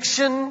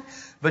contradiction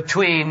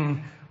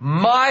between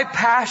my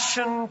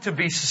passion to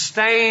be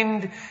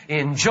sustained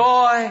in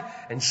joy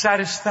and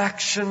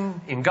satisfaction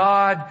in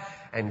God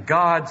and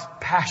God's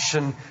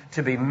passion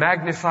to be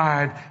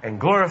magnified and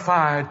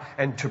glorified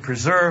and to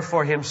preserve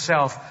for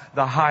himself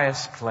the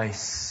highest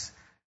place.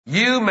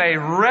 You may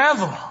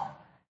revel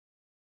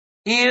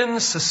in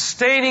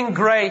sustaining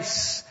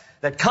grace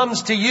that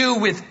comes to you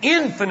with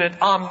infinite,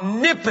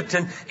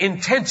 omnipotent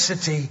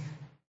intensity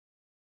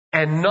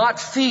and not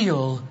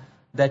feel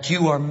that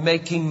you are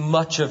making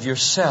much of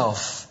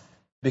yourself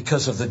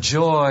because of the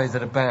joy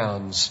that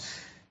abounds,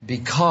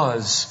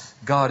 because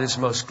God is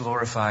most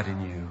glorified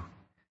in you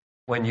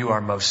when you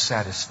are most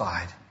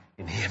satisfied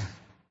in Him.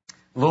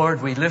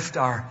 Lord, we lift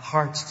our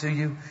hearts to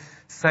you,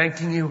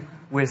 thanking you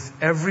with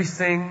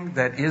everything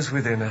that is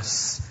within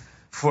us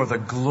for the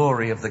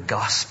glory of the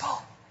gospel,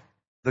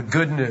 the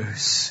good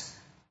news.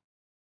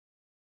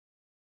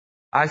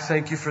 I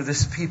thank you for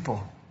this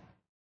people.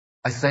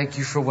 I thank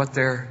you for what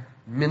their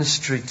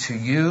ministry to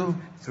you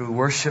through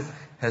worship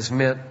has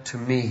meant to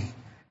me.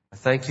 I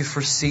thank you for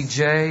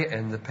CJ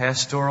and the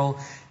pastoral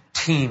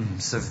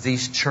teams of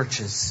these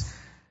churches.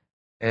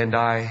 And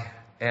I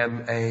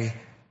am a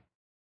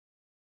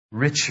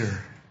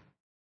richer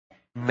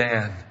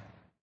man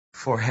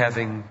for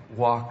having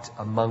walked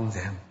among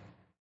them.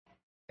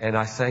 And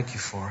I thank you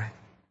for it.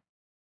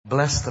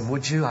 Bless them,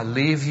 would you? I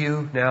leave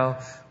you now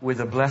with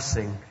a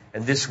blessing.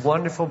 And this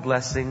wonderful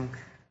blessing,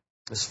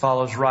 this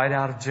follows right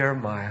out of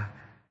Jeremiah.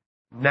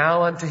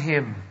 Now unto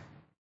Him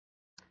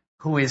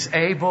who is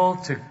able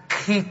to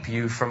keep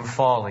you from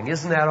falling.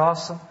 Isn't that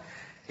awesome?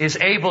 Is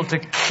able to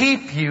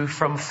keep you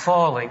from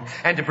falling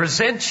and to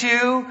present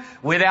you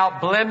without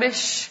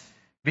blemish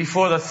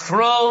before the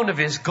throne of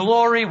His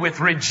glory with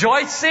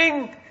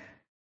rejoicing.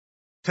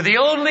 To the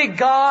only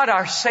God,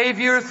 our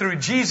Savior, through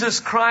Jesus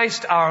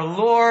Christ our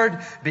Lord,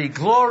 be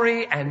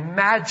glory and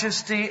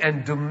majesty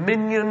and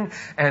dominion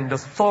and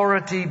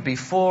authority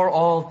before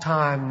all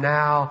time,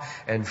 now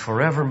and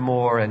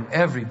forevermore. And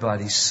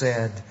everybody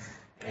said,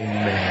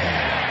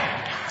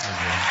 Amen.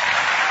 Amen.